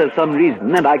is, unless there's some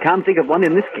reason, and I can't think of one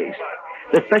in this case.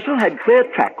 The special had clear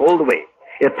track all the way.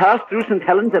 It passed through St.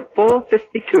 Helens at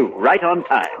 4:52, right on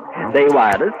time. They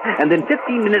wired us, and then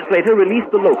 15 minutes later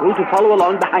released the local to follow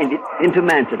along behind it into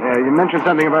Manchester. You mentioned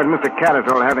something about Mr.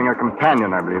 Catterall having a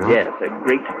companion, I believe. Yes, a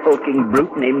great hulking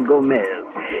brute named Gomez.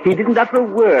 He didn't utter a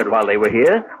word while they were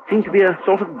here. Seemed to be a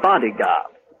sort of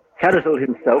bodyguard. Catterall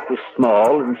himself was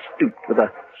small and stooped, with a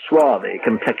swarthy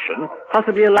complexion,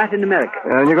 possibly a Latin American.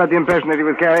 And you got the impression that he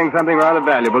was carrying something rather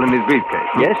valuable in his briefcase.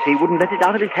 Yes, he wouldn't let it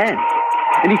out of his hand.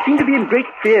 And he seemed to be in great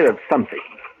fear of something,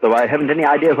 though I haven't any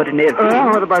idea what it may have been.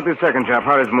 What about this second chap,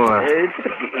 Horace Moore?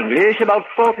 Typically English, about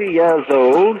 40 years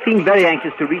old, seemed very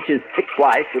anxious to reach his sick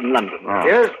wife in London.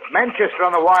 Here's Manchester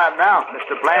on the wire now,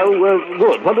 Mr. Bland. Oh,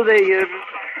 good. What do they...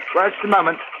 Well, just a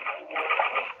moment.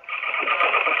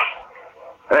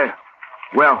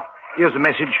 Well, here's the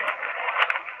message.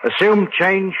 Assume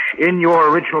change in your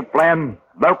original plan.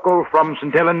 Local from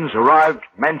St. Helens arrived.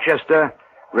 Manchester.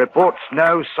 Reports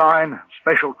no sign.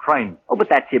 Special train. Oh, but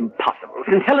that's impossible.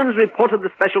 St. Helens reported the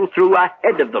special through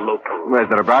ahead of the local. Well, is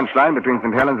there a branch line between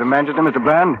St. Helens and Manchester, Mr.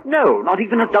 Bland? No, not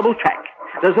even a double track.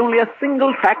 There's only a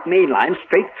single track main line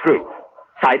straight through.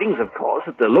 Sidings, of course,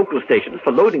 at the local stations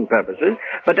for loading purposes.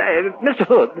 But, Mr.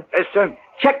 Hood. Yes, sir.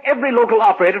 Check every local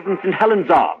operator from St. Helens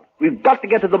on. We've got to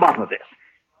get to the bottom of this.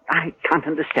 I can't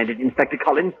understand it, Inspector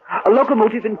Collins. A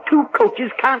locomotive and 2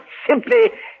 coaches can't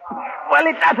simply... Well,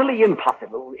 it's utterly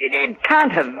impossible. It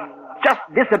can't have just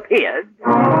disappeared.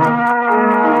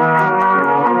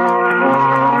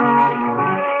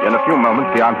 In a few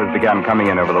moments, the answers began coming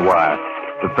in over the wire.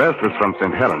 The first was from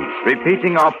St. Helens.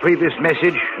 Repeating our previous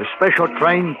message, a special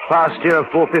train passed here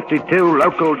 4:52,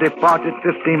 local departed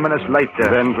 15 minutes later.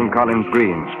 Then from Collins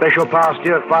Green. Special passed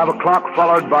here at 5 o'clock,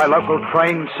 followed by local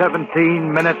train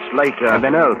 17 minutes later. And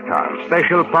then Earlstown.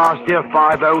 Special passed here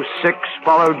 5:06,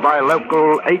 followed by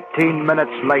local 18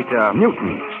 minutes later.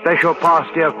 Newton. Special passed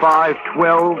here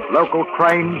 5:12, local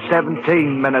train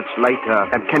 17 minutes later.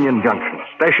 At Kenyon Junction.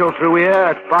 Special through here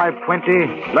at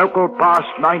 5:20, local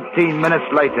passed 19 minutes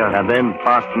later. And then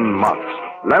Barton Moss.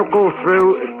 Local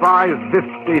through at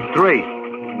 5:53.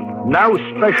 No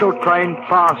special train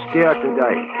passed here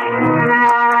today.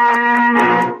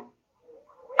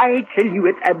 I tell you,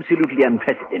 it's absolutely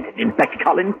unprecedented, Inspector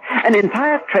Collins. An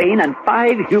entire train and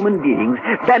 5 human beings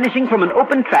vanishing from an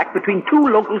open track between 2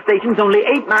 local stations only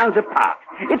 8 miles apart.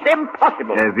 It's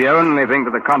impossible. The only thing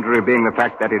to the contrary being the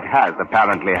fact that it has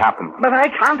apparently happened. But I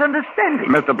can't understand it.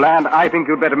 Mr. Bland, I think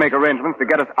you'd better make arrangements to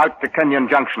get us out to Kenyon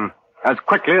Junction as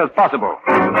quickly as possible.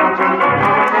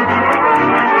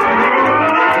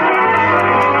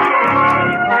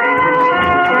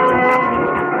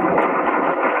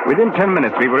 Within 10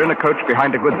 minutes, we were in a coach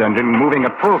behind a goods engine moving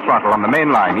at full throttle on the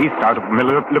main line east out of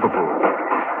Liverpool.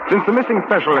 Since the missing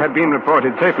special had been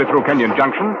reported safely through Kenyon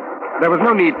Junction, there was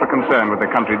no need for concern with the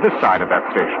country this side of that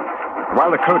station.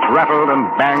 While the coach rattled and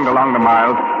banged along the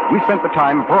miles, we spent the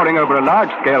time poring over a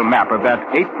large-scale map of that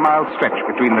 8-mile stretch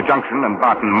between the junction and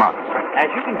Barton Moss. As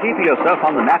you can see for yourself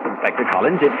on the map, Inspector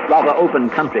Collins, it's rather open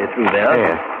country through there.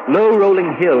 Yes. Low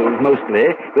rolling hills,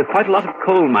 mostly, with quite a lot of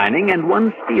coal mining and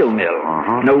 1 steel mill.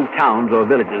 No towns or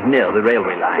villages near the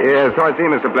railway line. Yes, so I see,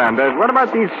 Mr. Bland. What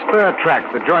about these spur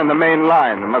tracks that join the main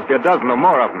line? There must be a dozen or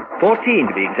more of them. 14,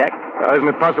 to be exact. Isn't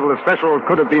it possible the special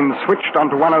could have been switched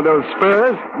onto one of those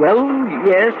spurs? Well,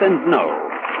 yes and no.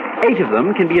 8 of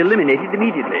them can be eliminated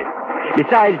immediately.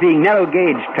 Besides being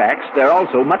narrow-gauge tracks, they're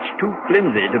also much too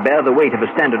flimsy to bear the weight of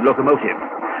a standard locomotive.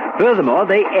 Furthermore,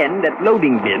 they end at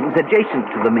loading bins adjacent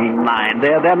to the main line.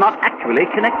 They're not actually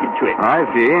connected to it. I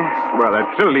see. Well, that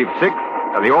still leaves 6.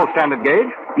 Are they all standard gauge?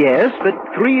 Yes, but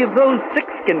 3 of those 6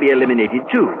 can be eliminated,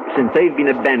 too, since they've been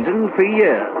abandoned for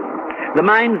years. The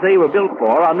mines they were built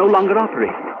for are no longer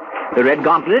operating. The Red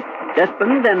Gauntlet,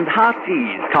 Despond, and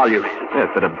Heartsease collieries. Yes,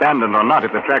 but abandoned or not,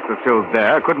 if the tracks are still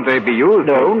there, couldn't they be used?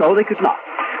 No, they could not.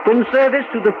 When service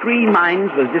to the 3 mines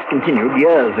was discontinued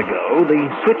years ago, the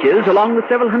switches along the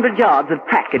several hundred yards of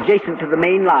track adjacent to the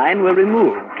main line were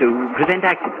removed to prevent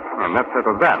accidents. And that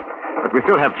settles that. But we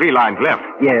still have 3 lines left.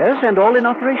 Yes, and all in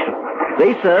operation.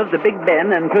 They serve the Big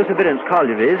Ben and Perseverance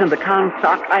collieries and the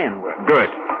Carnstock ironworks. Good.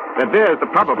 Then there's the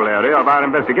probable area of our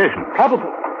investigation. Probable?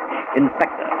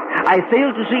 Inspector, I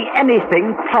fail to see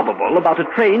anything probable about a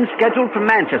train scheduled from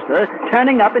Manchester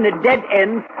turning up in a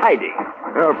dead-end siding.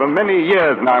 Well, for many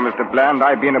years now, Mr. Bland,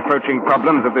 I've been approaching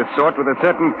problems of this sort with a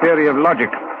certain theory of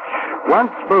logic.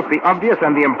 Once both the obvious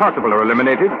and the impossible are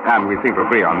eliminated, and we seem to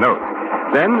agree on those,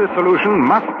 then the solution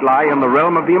must lie in the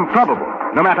realm of the improbable,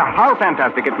 no matter how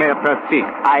fantastic it may at first seem.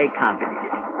 I can't believe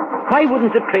it. Why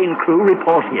wouldn't the train crew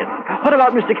report here? What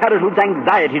about Mr. Carriswood's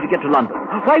anxiety to get to London?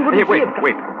 Why wouldn't Wait.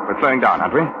 We're slowing down,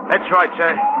 aren't we? That's right,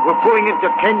 sir. We're pulling into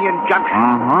Kenyon Junction.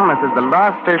 This is the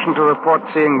last station to report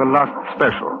seeing the lost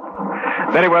special.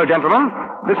 Very well, gentlemen.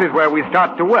 This is where we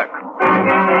start to work.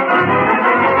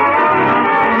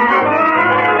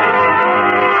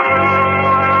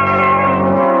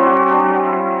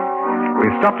 We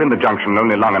stopped in the junction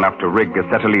only long enough to rig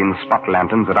acetylene spot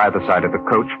lanterns at either side of the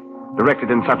coach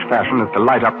directed in such fashion as to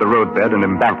light up the roadbed and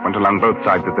embankment along both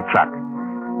sides of the track.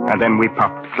 And then we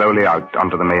puffed slowly out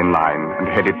onto the main line and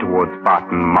headed towards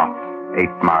Barton Moss, 8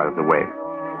 miles away.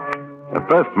 The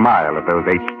first mile of those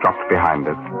 8 dropped behind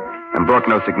us and brought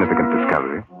no significant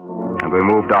discovery, and we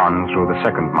moved on through the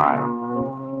second mile.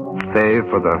 Save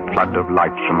for the flood of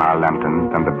lights from our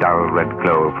lanterns and the dull red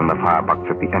glow from the firebox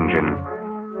of the engine,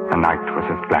 the night was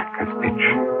as black as pitch.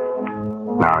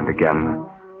 Now and again,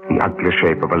 the ugly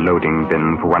shape of a loading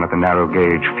bin for one of the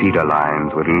narrow-gauge feeder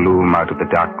lines would loom out of the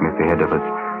darkness ahead of us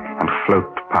and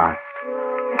float past,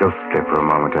 ghostly for a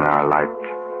moment in our light,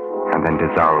 and then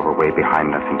dissolve away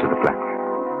behind us into the blackness.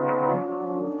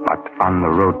 But on the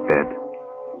roadbed,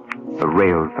 the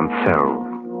rails themselves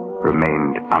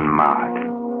remained unmarred,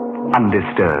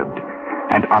 undisturbed,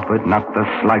 and offered not the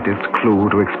slightest clue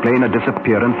to explain a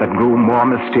disappearance that grew more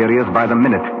mysterious by the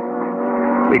minute.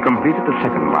 We completed the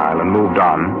second mile and moved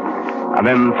on, and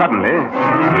then suddenly...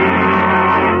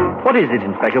 What is it,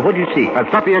 Inspector? What do you see?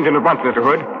 Stop the engine at once, Mr.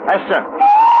 Hood. Yes, sir.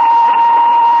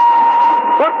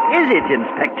 What is it,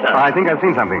 Inspector? I think I've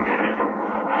seen something.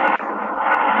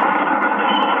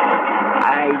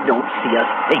 I don't see a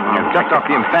thing. Just off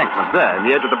the embankment there, in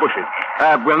the edge of the bushes.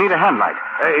 We'll need a hand light.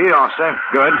 Here you are, sir.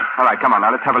 Good. All right, come on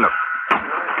now, let's have a look.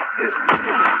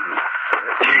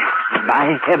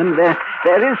 By heaven,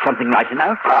 there is something right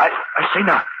enough. I see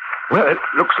now. Well, it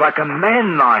looks like a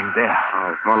man lying there.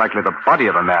 Oh, it's more likely the body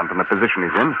of a man from the position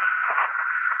he's in.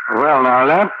 Well, now,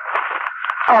 lad.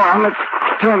 Oh, let's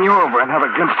turn you over and have a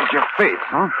glimpse at your face,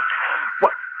 huh?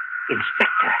 What?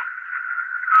 Inspector.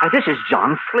 This is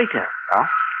John Slater. Huh?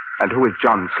 And who is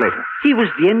John Slater? He was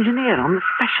the engineer on the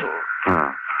special.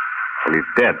 Well, he's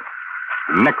dead.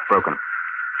 Neck broken.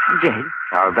 Dead?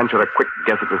 I'll venture a quick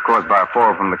guess it was caused by a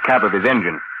fall from the cab of his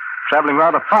engine. Traveling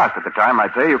rather fast at the time,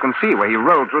 I'd say. You can see where he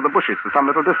rolled through the bushes for some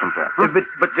little distance there.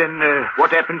 But then,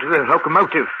 what happened to the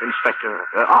locomotive, Inspector?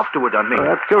 Afterward, I mean.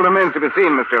 That still remains to be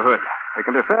seen, Mr. Hood. We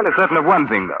can be fairly certain of one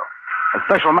thing, though. A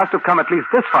special must have come at least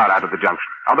this far out of the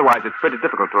junction. Otherwise, it's pretty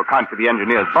difficult to account for the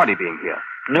engineer's body being here.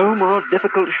 No more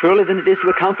difficult, surely, than it is to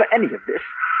account for any of this.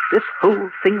 This whole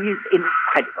thing is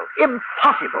incredible.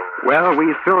 Impossible. Well,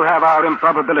 we still have our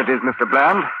improbabilities, Mr.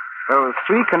 Bland. Those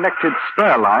 3 connected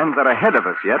spur lines are ahead of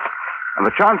us yet, and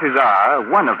the chances are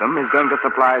one of them is going to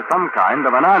supply some kind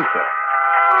of an answer.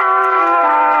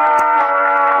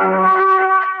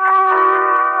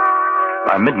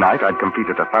 By midnight, I'd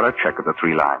completed a thorough check of the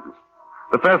 3 lines.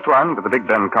 The first one, to the Big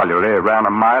Ben colliery, ran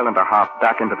 1.5 miles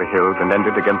back into the hills and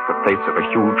ended against the face of a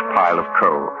huge pile of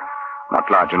coal. Not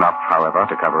large enough, however,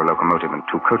 to cover a locomotive and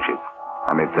 2 coaches.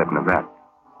 I made certain of that.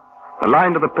 The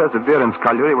line to the Perseverance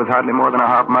colliery was hardly more than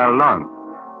 1/2 mile long.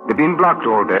 It had been blocked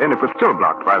all day, and it was still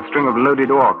blocked by a string of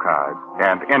loaded ore cars,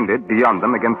 and ended beyond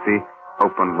them against the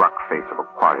open rock face of a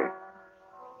quarry.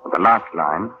 But the last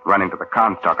line, running to the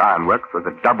Carnstock Ironworks, was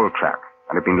a double track,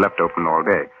 and had been left open all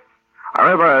day.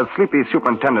 However, a sleepy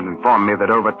superintendent informed me that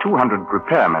over 200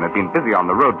 repairmen had been busy on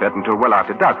the roadbed until well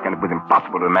after dusk, and it was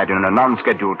impossible to imagine a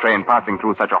non-scheduled train passing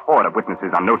through such a horde of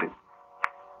witnesses unnoticed.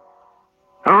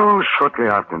 Oh, shortly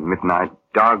after midnight,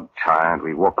 dog-tired,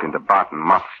 we walked into Barton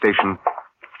Moss Station,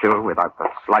 still without the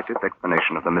slightest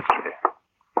explanation of the mystery.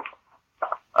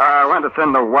 I want to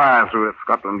send the wire through at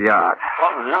Scotland Yard.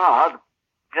 Scotland Yard?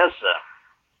 Yes,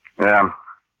 sir. Yeah.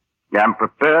 I'm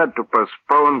prepared to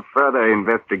postpone further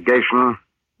investigation.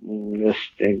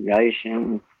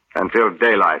 Investigation? Until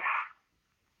daylight.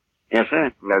 Yes,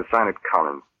 sir. No, sign it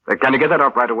Collins. Can you get that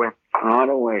up right away? Right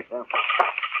away, sir.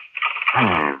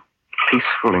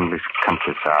 Peaceful English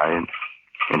countryside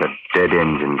and a dead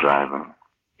engine driver.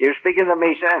 You speaking to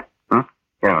me, sir?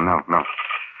 No.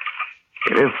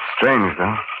 It is strange,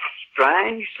 though.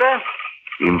 Strange, sir?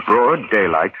 In broad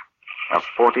daylight, a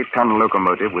 40-ton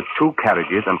locomotive with 2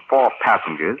 carriages and 4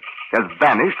 passengers has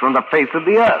vanished from the face of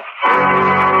the earth.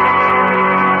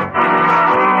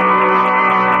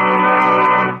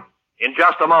 In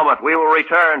just a moment, we will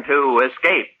return to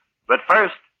Escape. But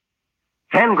first,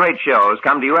 10 great shows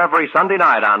come to you every Sunday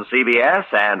night on CBS,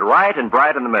 and right and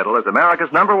bright in the middle is America's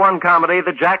 #1 comedy,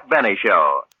 The Jack Benny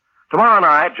Show. Tomorrow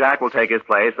night, Jack will take his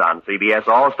place on CBS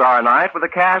All-Star Night with a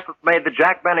cast that's made The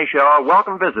Jack Benny Show a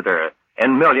welcome visitor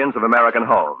in millions of American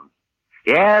homes.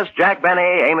 Yes, Jack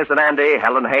Benny, Amos and Andy,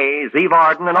 Helen Hayes, Eve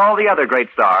Arden, and all the other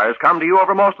great stars come to you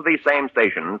over most of these same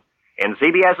stations in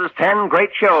CBS's 10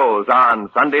 great shows on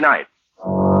Sunday nights.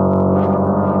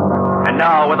 And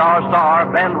now, with our star,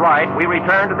 Ben Wright, we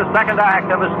return to the second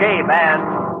act of Escape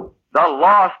and The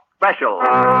Lost Special.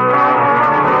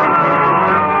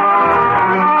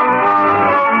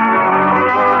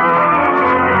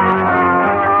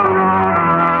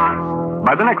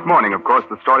 By The next morning, of course,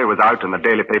 the story was out and the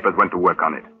daily papers went to work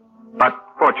on it. But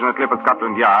fortunately for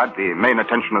Scotland Yard, the main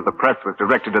attention of the press was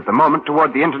directed at the moment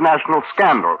toward the international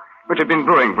scandal, which had been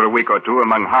brewing for a week or two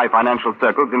among high financial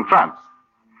circles in France.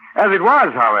 As it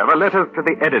was, however, letters to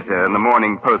the editor in the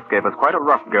Morning Post gave us quite a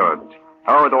rough go of it.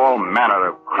 Oh, with all manner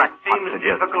of crackpot It seems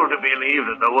difficult to believe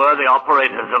that the worthy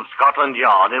operators of Scotland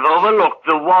Yard have overlooked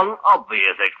the one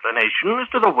obvious explanation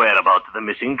as to the whereabouts of the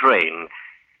missing train.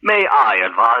 May I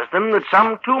advise them that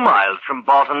some 2 miles from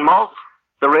Barton Moss,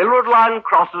 the railroad line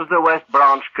crosses the West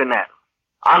Branch Canal.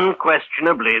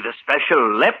 Unquestionably, the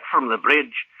special leapt from the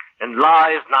bridge and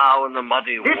lies now in the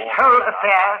muddy water. This whole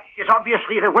affair is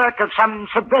obviously the work of some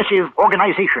subversive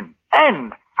organization.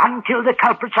 And until the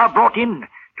culprits are brought in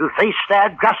to face their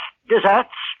just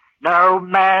deserts, no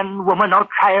man, woman, or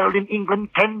child in England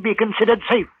can be considered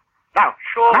safe. Now,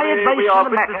 my Surely advice we in are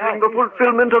the matter witnessing the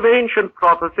fulfillment of ancient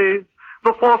prophecies.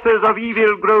 The forces of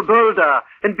evil grow bolder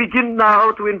and begin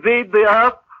now to invade the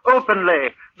earth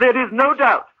openly. There is no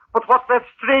doubt but what that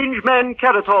strange man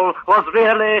Caratol was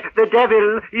really the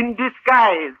devil in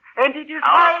disguise. And it is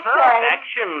Our first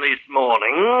action this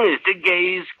morning is to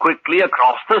gaze quickly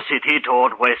across the city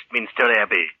toward Westminster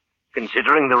Abbey.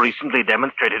 Considering the recently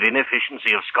demonstrated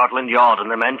inefficiency of Scotland Yard and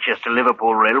the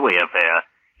Manchester-Liverpool railway affair,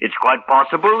 it's quite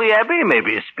possible the Abbey may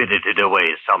be spirited away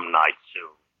some night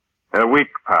soon. A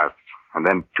week passed, and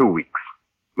then 2 weeks.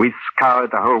 We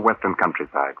scoured the whole western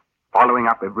countryside, following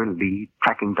up every lead,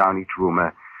 tracking down each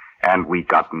rumor, and we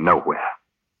got nowhere.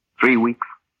 3 weeks,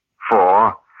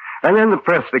 4, and then the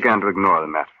press began to ignore the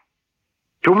matter.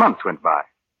 2 months went by.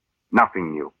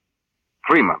 Nothing new.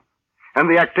 3 months, and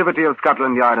the activity of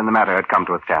Scotland Yard in the matter had come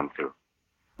to a standstill.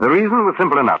 The reason was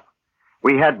simple enough.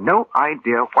 We had no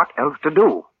idea what else to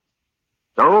do.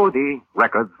 So the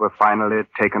records were finally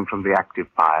taken from the active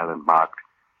file and marked,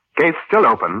 case still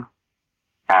open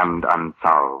and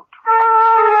unsolved.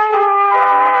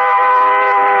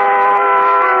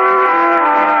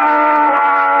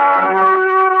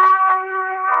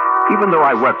 Even though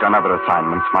I worked on other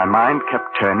assignments, my mind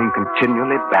kept turning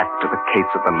continually back to the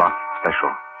case of the lost special.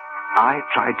 I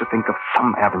tried to think of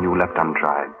some avenue left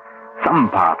untried, some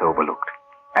path overlooked,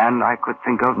 and I could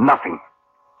think of nothing.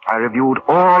 I reviewed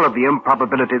all of the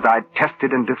improbabilities I'd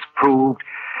tested and disproved,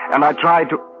 and I tried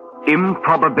to...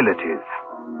 improbabilities.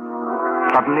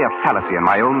 Suddenly a fallacy in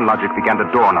my own logic began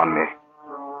to dawn on me.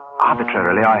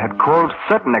 Arbitrarily, I had called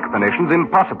certain explanations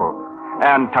impossible,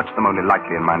 and touched them only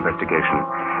lightly in my investigation.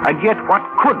 And yet, what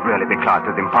could really be classed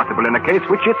as impossible in a case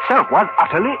which itself was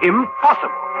utterly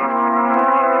impossible?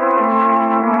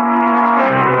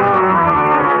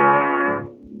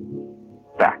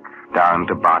 Back down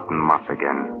to Barton Moss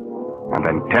again, and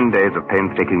then 10 days of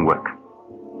painstaking work.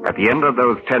 At the end of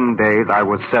those 10 days, I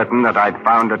was certain that I'd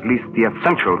found at least the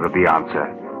essentials of the answer.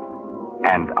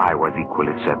 And I was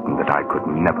equally certain that I could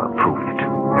never prove it.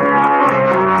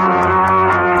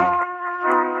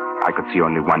 I could see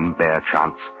only one bare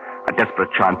chance, a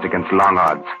desperate chance against long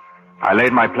odds. I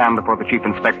laid my plan before the chief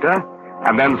inspector,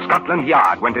 and then Scotland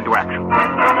Yard went into action.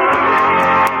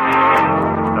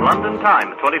 The London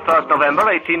Times, 21st November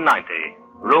 1890.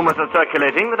 Rumors are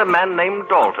circulating that a man named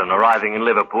Dalton, arriving in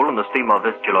Liverpool on the steamer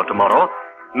Vistula tomorrow,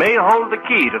 may hold the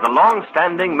key to the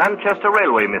long-standing Manchester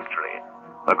railway mystery.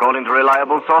 According to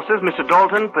reliable sources, Mr.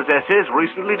 Dalton possesses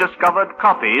recently discovered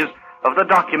copies of the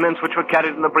documents which were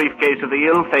carried in the briefcase of the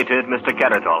ill-fated Mr.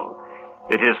 Caratol.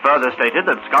 It is further stated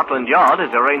that Scotland Yard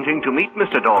is arranging to meet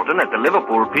Mr. Dalton at the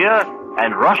Liverpool pier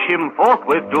and rush him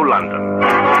forthwith to London.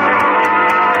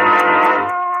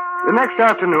 The next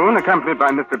afternoon, accompanied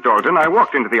by Mr. Dalton, I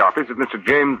walked into the office of Mr.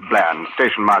 James Bland,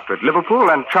 station master at Liverpool,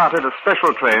 and chartered a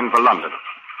special train for London.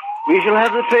 We shall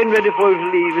have the train ready for you to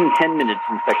leave in 10 minutes,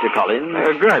 Inspector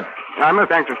Collins. Good. I'm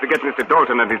most anxious to get Mr.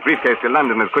 Dalton and his briefcase to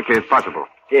London as quickly as possible.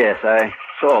 Yes, I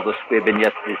saw the squib in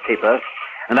yesterday's paper,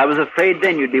 and I was afraid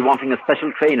then you'd be wanting a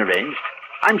special train arranged.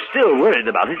 I'm still worried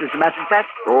about it, as a matter of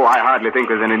fact. Oh, I hardly think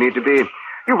there's any need to be.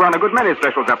 You've run a good many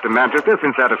specials up to Manchester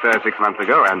since that affair 6 months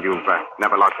ago, and you've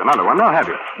never lost another one, now have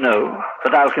you? No,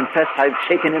 but I'll confess I've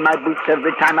shaken in my boots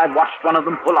every time I've watched one of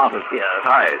them pull out of here.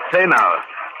 I say now,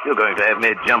 you're going to have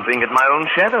me jumping at my own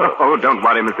shadow. Oh, don't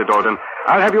worry, Mr. Dalton.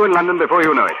 I'll have you in London before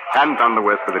you know it, and on the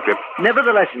west for the trip.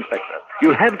 Nevertheless, Inspector,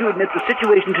 you'll have to admit the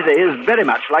situation today is very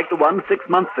much like the one 6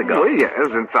 months ago. Oh, yes,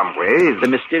 in some ways. The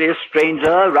mysterious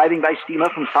stranger arriving by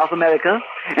steamer from South America,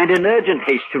 and in urgent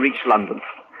haste to reach London.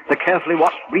 The carefully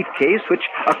watched briefcase, which,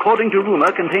 according to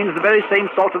rumor, contains the very same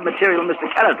sort of material Mr.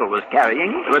 Caratol was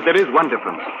carrying. But there is one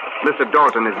difference. Mr.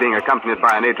 Dalton is being accompanied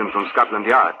by an agent from Scotland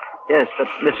Yard. Yes, but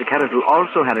Mr. Caratol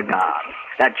also had a guard,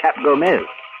 that chap Gomez.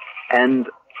 And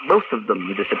both of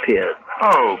them disappeared.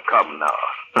 Oh, come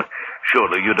now.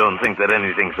 Surely you don't think that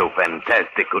anything so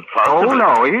fantastic could possibly... Oh,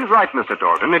 no, he's right, Mr.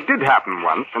 Dalton. It did happen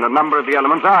once, and a number of the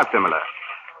elements are similar.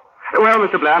 Well,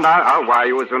 Mr. Bland, I'll wire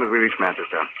you as soon as we reach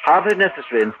Manchester. Hardly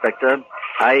necessary, Inspector.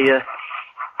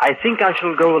 I think I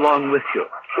shall go along with you.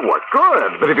 What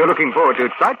good? But if you're looking forward to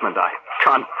excitement, I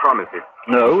can't promise it.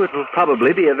 No, it will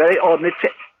probably be a very ordinary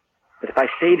trip. But if I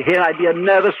stayed here, I'd be a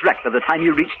nervous wreck by the time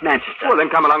you reached Manchester. Well, then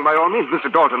come along by all means.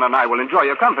 Mr. Dalton and I will enjoy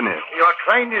your company. Your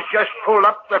train is just pulled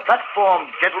up the platform,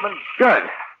 gentlemen. Good.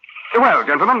 Well,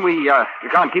 gentlemen, we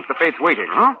can't keep the fates waiting,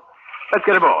 huh? Let's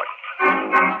get aboard.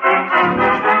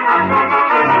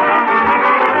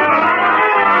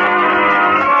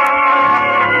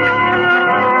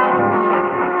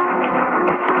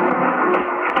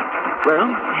 Well,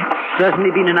 it's certainly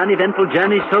been an uneventful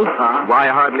journey so far. Why,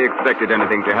 I hardly expected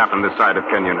anything to happen this side of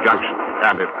Kenyon Junction.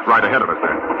 And it's right ahead of us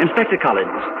there. Inspector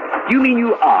Collins, do you mean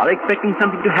you are expecting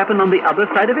something to happen on the other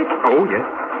side of it? Oh, yes.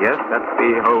 Yes, that's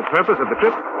the whole purpose of the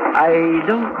trip. I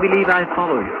don't believe I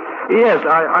follow you. Yes,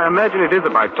 I imagine it is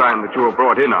about time that you were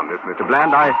brought in on this, Mr.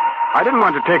 Bland. I didn't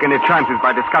want to take any chances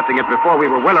by discussing it before we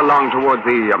were well along towards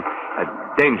the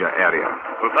danger area.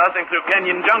 We're passing through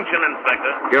Kenyon Junction,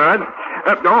 Inspector. Good.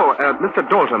 Mr.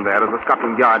 Dalton there is a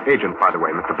Scotland Yard agent, by the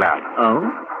way, Mr. Bland. Oh?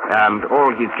 And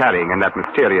all he's carrying in that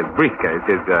mysterious briefcase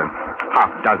is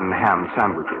half dozen ham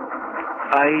sandwiches.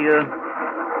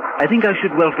 I think I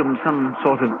should welcome some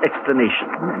sort of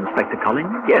explanation, Inspector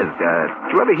Collins. Yes,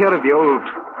 do you ever hear of the old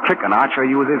trick an archer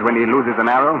uses when he loses an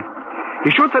arrow?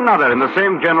 He shoots another in the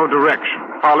same general direction,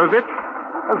 follows it,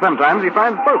 and sometimes he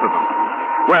finds both of them.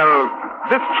 Well,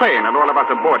 this train and all of us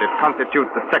aboard it constitutes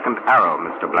the second arrow,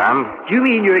 Mr. Bland. Do you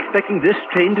mean you're expecting this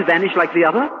train to vanish like the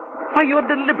other? Why, you're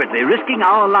deliberately risking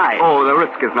our lives. Oh, the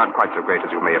risk is not quite so great as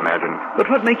you may imagine.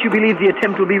 But what makes you believe the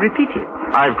attempt will be repeated?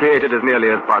 I've created as nearly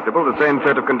as possible the same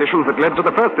set of conditions that led to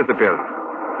the first disappearance.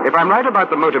 If I'm right about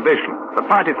the motivation, the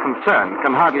parties concerned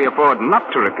can hardly afford not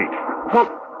to repeat. What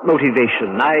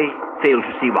motivation? I fail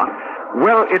to see one.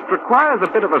 Well, it requires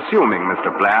a bit of assuming,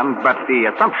 Mr. Bland, but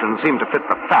the assumptions seem to fit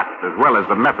the facts as well as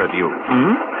the method used.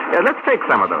 Mm-hmm. Let's take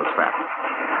some of those facts.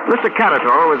 Mr.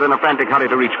 Carator was in a frantic hurry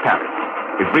to reach Paris.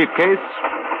 His briefcase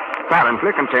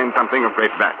apparently contained something of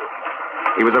great value.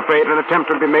 He was afraid an attempt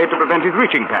would be made to prevent his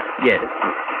reaching Paris. Yes.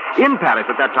 In Paris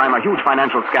at that time, a huge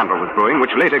financial scandal was brewing,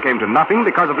 which later came to nothing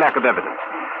because of lack of evidence.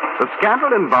 The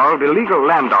scandal involved illegal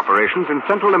land operations in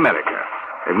Central America.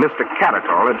 And Mr.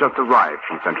 Carator had just arrived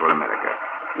from Central America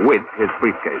with his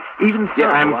briefcase. Even so,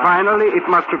 and finally, it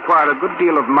must require a good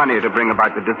deal of money to bring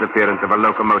about the disappearance of a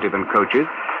locomotive and coaches,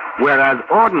 whereas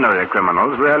ordinary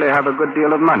criminals rarely have a good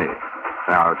deal of money.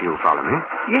 Now, do you follow me?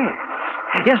 Yes.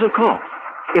 Yes, of course.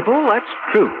 If all that's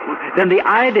true, then the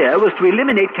idea was to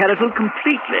eliminate Carator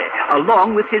completely,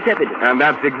 along with his evidence. And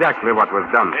that's exactly what was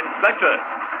done. Inspector,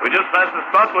 we just passed the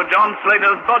spot where John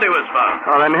Slater's body was found.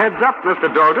 Well, then heads up, Mr.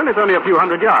 Dalton. It's only a few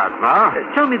hundred yards now.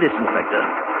 Tell me this, Inspector.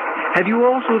 Have you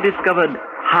also discovered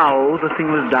how the thing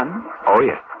was done? Oh,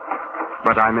 yes.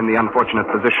 But I'm in the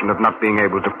unfortunate position of not being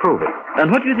able to prove it.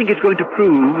 And what do you think it's going to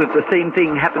prove if the same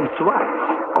thing happens to us?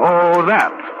 Oh,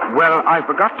 that. Well, I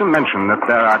forgot to mention that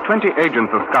there are 20 agents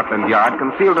of Scotland Yard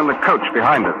concealed in the coach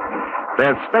behind us.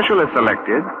 They're specially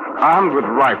selected, armed with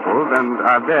rifles, and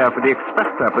are there for the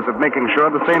express purpose of making sure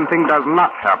the same thing does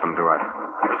not happen to us.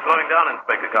 We're slowing down,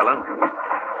 Inspector Collins.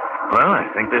 Well, I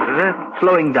think this is it.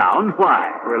 Slowing down? Why?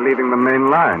 We're leaving the main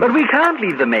line. But we can't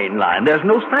leave the main line. There's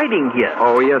no siding here.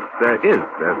 Oh, yes, there is.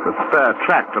 There's the spare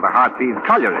track to the Heartsease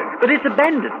Colliery. But it's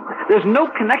abandoned. There's no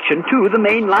connection to the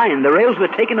main line. The rails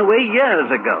were taken away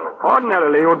years ago.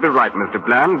 Ordinarily, you would be right, Mr.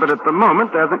 Bland, but at the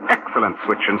moment, there's an excellent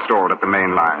switch installed at the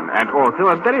main line, and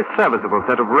also a very serviceable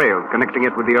set of rails connecting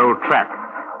it with the old track.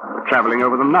 We're traveling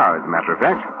over them now, as a matter of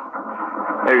fact.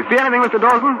 You see anything, Mr.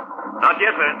 Dalton? Not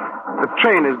yet, sir. The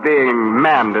train is being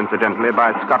manned, incidentally,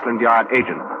 by Scotland Yard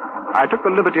agents. I took the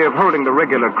liberty of holding the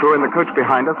regular crew in the coach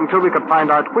behind us until we could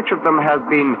find out which of them has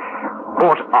been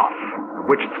bought off,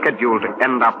 which is scheduled to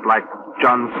end up like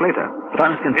John Slater. But I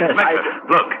must confess,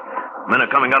 Look, men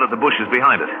are coming out of the bushes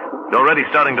behind it. They're already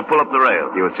starting to pull up the rail.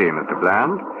 You'll see, Mr.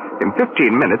 Bland. In 15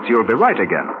 minutes, you'll be right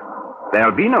again.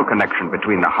 There'll be no connection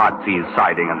between the Heartsease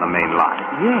siding and the main line.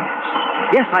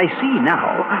 Yes, I see now.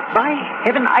 By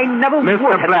heaven, I never would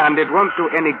Mr. have... Bland, it won't do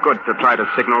any good to try to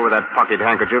signal with that pocket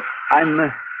handkerchief. I'm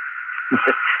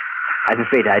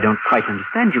afraid I don't quite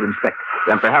understand you, Inspector.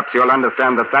 Then perhaps you'll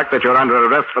understand the fact that you're under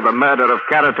arrest for the murder of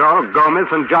Carator,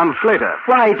 Gomez, and John Slater.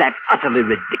 Why, that's utterly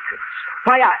ridiculous.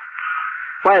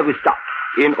 Why have we stopped?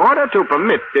 In order to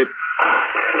permit it...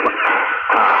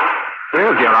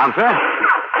 Here's your answer.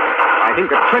 I I think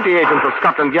that 20 agents of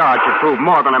Scotland Yard should prove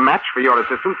more than a match for your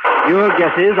assistance. Your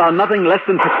guesses are nothing less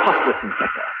than preposterous,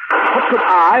 Inspector. What could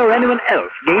I or anyone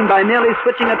else gain by merely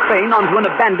switching a train onto an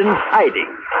abandoned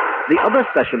siding? The other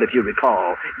special, if you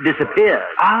recall, disappeared.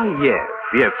 Ah, yes.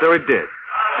 Yes, so it did.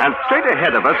 And straight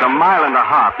ahead of us, a mile and a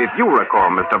half, if you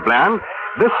recall, Mr. Bland,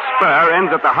 this spur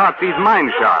ends at the Heartsease mine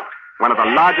shaft, one of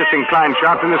the largest inclined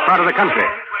shafts in this part of the country.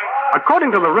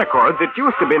 According to the records, it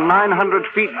used to be 900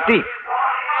 feet deep.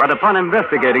 But upon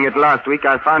investigating it last week,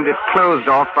 I found it closed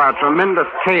off by a tremendous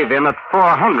cave-in at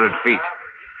 400 feet.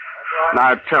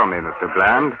 Now tell me, Mr.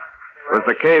 Bland, was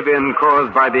the cave-in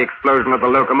caused by the explosion of the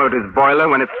locomotive's boiler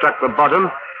when it struck the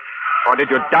bottom? Or did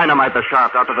you dynamite the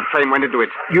shaft after the train went into it?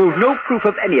 You've no proof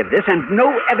of any of this and no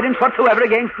evidence whatsoever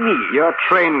against me. Your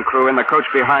train crew in the coach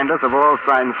behind us have all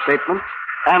signed statements.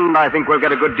 And I think we'll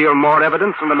get a good deal more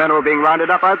evidence from the men who are being rounded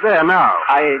up out there now.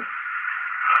 I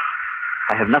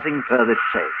have nothing further to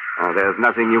say. Oh, there's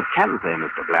nothing you can say,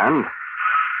 Mr. Bland.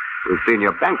 We've seen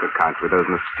your bank accounts with those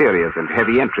mysterious and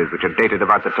heavy entries which are dated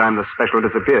about the time the special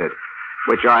disappeared,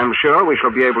 which I'm sure we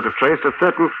shall be able to trace to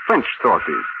certain French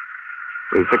sources.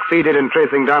 We've succeeded in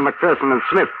tracing down McPherson and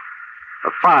Smith,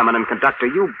 the fireman and conductor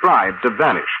you bribed to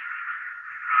vanish.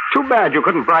 Too bad you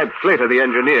couldn't bribe Slater, the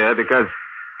engineer, because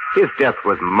his death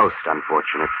was most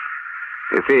unfortunate.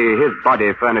 You see, his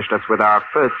body furnished us with our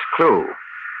first clue.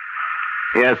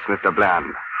 Yes, Mr.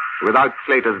 Bland. Without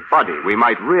Slater's body, we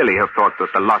might really have thought that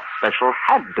the Lost Special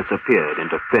had disappeared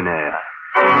into thin air.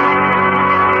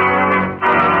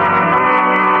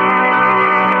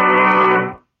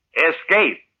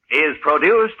 Escape is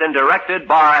produced and directed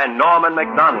by Norman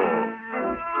MacDonald.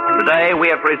 Today we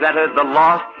have presented The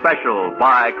Lost Special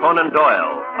by Conan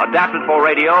Doyle, adapted for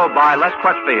radio by Les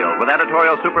Crutchfield, with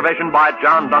editorial supervision by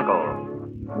John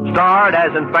Dunkel. Starred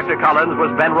as Inspector Collins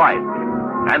was Ben Wright,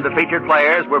 and the featured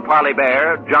players were Parley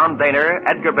Bear, John Daner,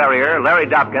 Edgar Barrier, Larry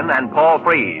Dobkin, and Paul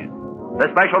Frees. The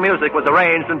special music was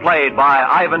arranged and played by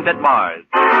Ivan Ditmars.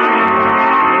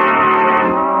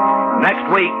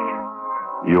 Next week,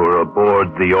 you're aboard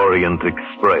the Orient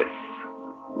Express,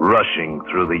 rushing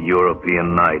through the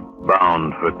European night,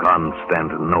 bound for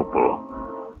Constantinople.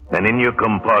 And in your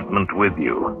compartment with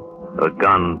you, a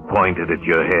gun pointed at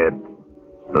your head,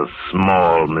 a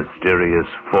small, mysterious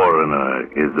foreigner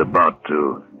is about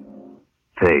to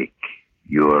take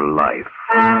your life.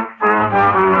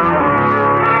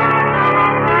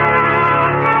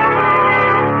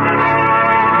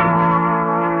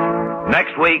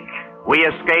 Next week, we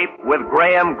escape with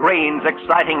Graham Greene's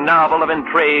exciting novel of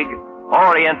intrigue,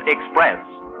 Orient Express.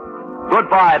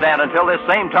 Goodbye, then, until this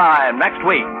same time next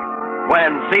week,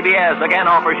 when CBS again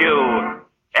offers you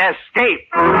Escape.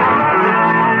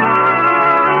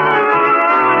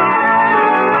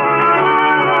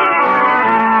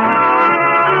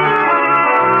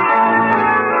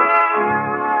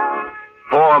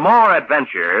 For more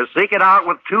adventure, seek it out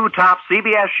with two top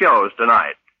CBS shows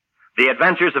tonight. The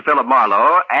Adventures of Philip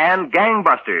Marlowe and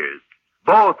Gangbusters,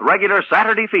 both regular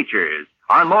Saturday features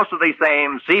on most of the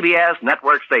same CBS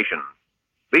network stations.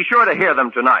 Be sure to hear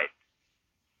them tonight.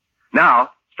 Now,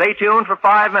 stay tuned for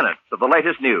 5 minutes of the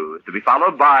latest news, to be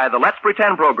followed by the Let's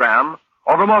Pretend program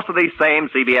over most of these same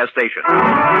CBS stations.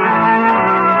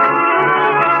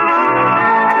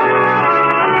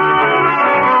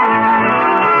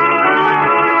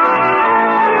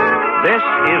 This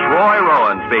is Roy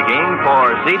Rowan speaking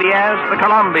for CBS, the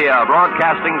Columbia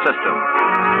Broadcasting System.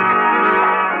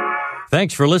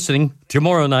 Thanks for listening.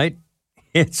 Tomorrow night,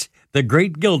 it's The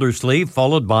Great Gildersleeve,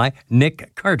 followed by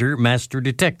Nick Carter, Master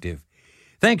Detective.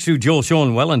 Thanks to Joel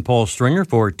Schoenwell and Paul Stringer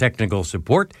for technical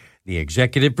support. The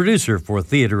executive producer for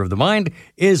Theater of the Mind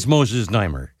is Moses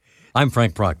Neimer. I'm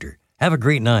Frank Proctor. Have a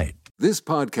great night. This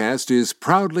podcast is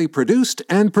proudly produced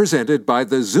and presented by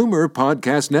the Zoomer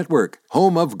Podcast Network,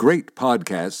 home of great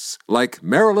podcasts like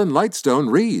Marilyn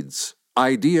Lightstone Reads,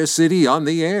 Idea City on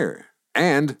the Air,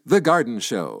 and The Garden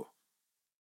Show.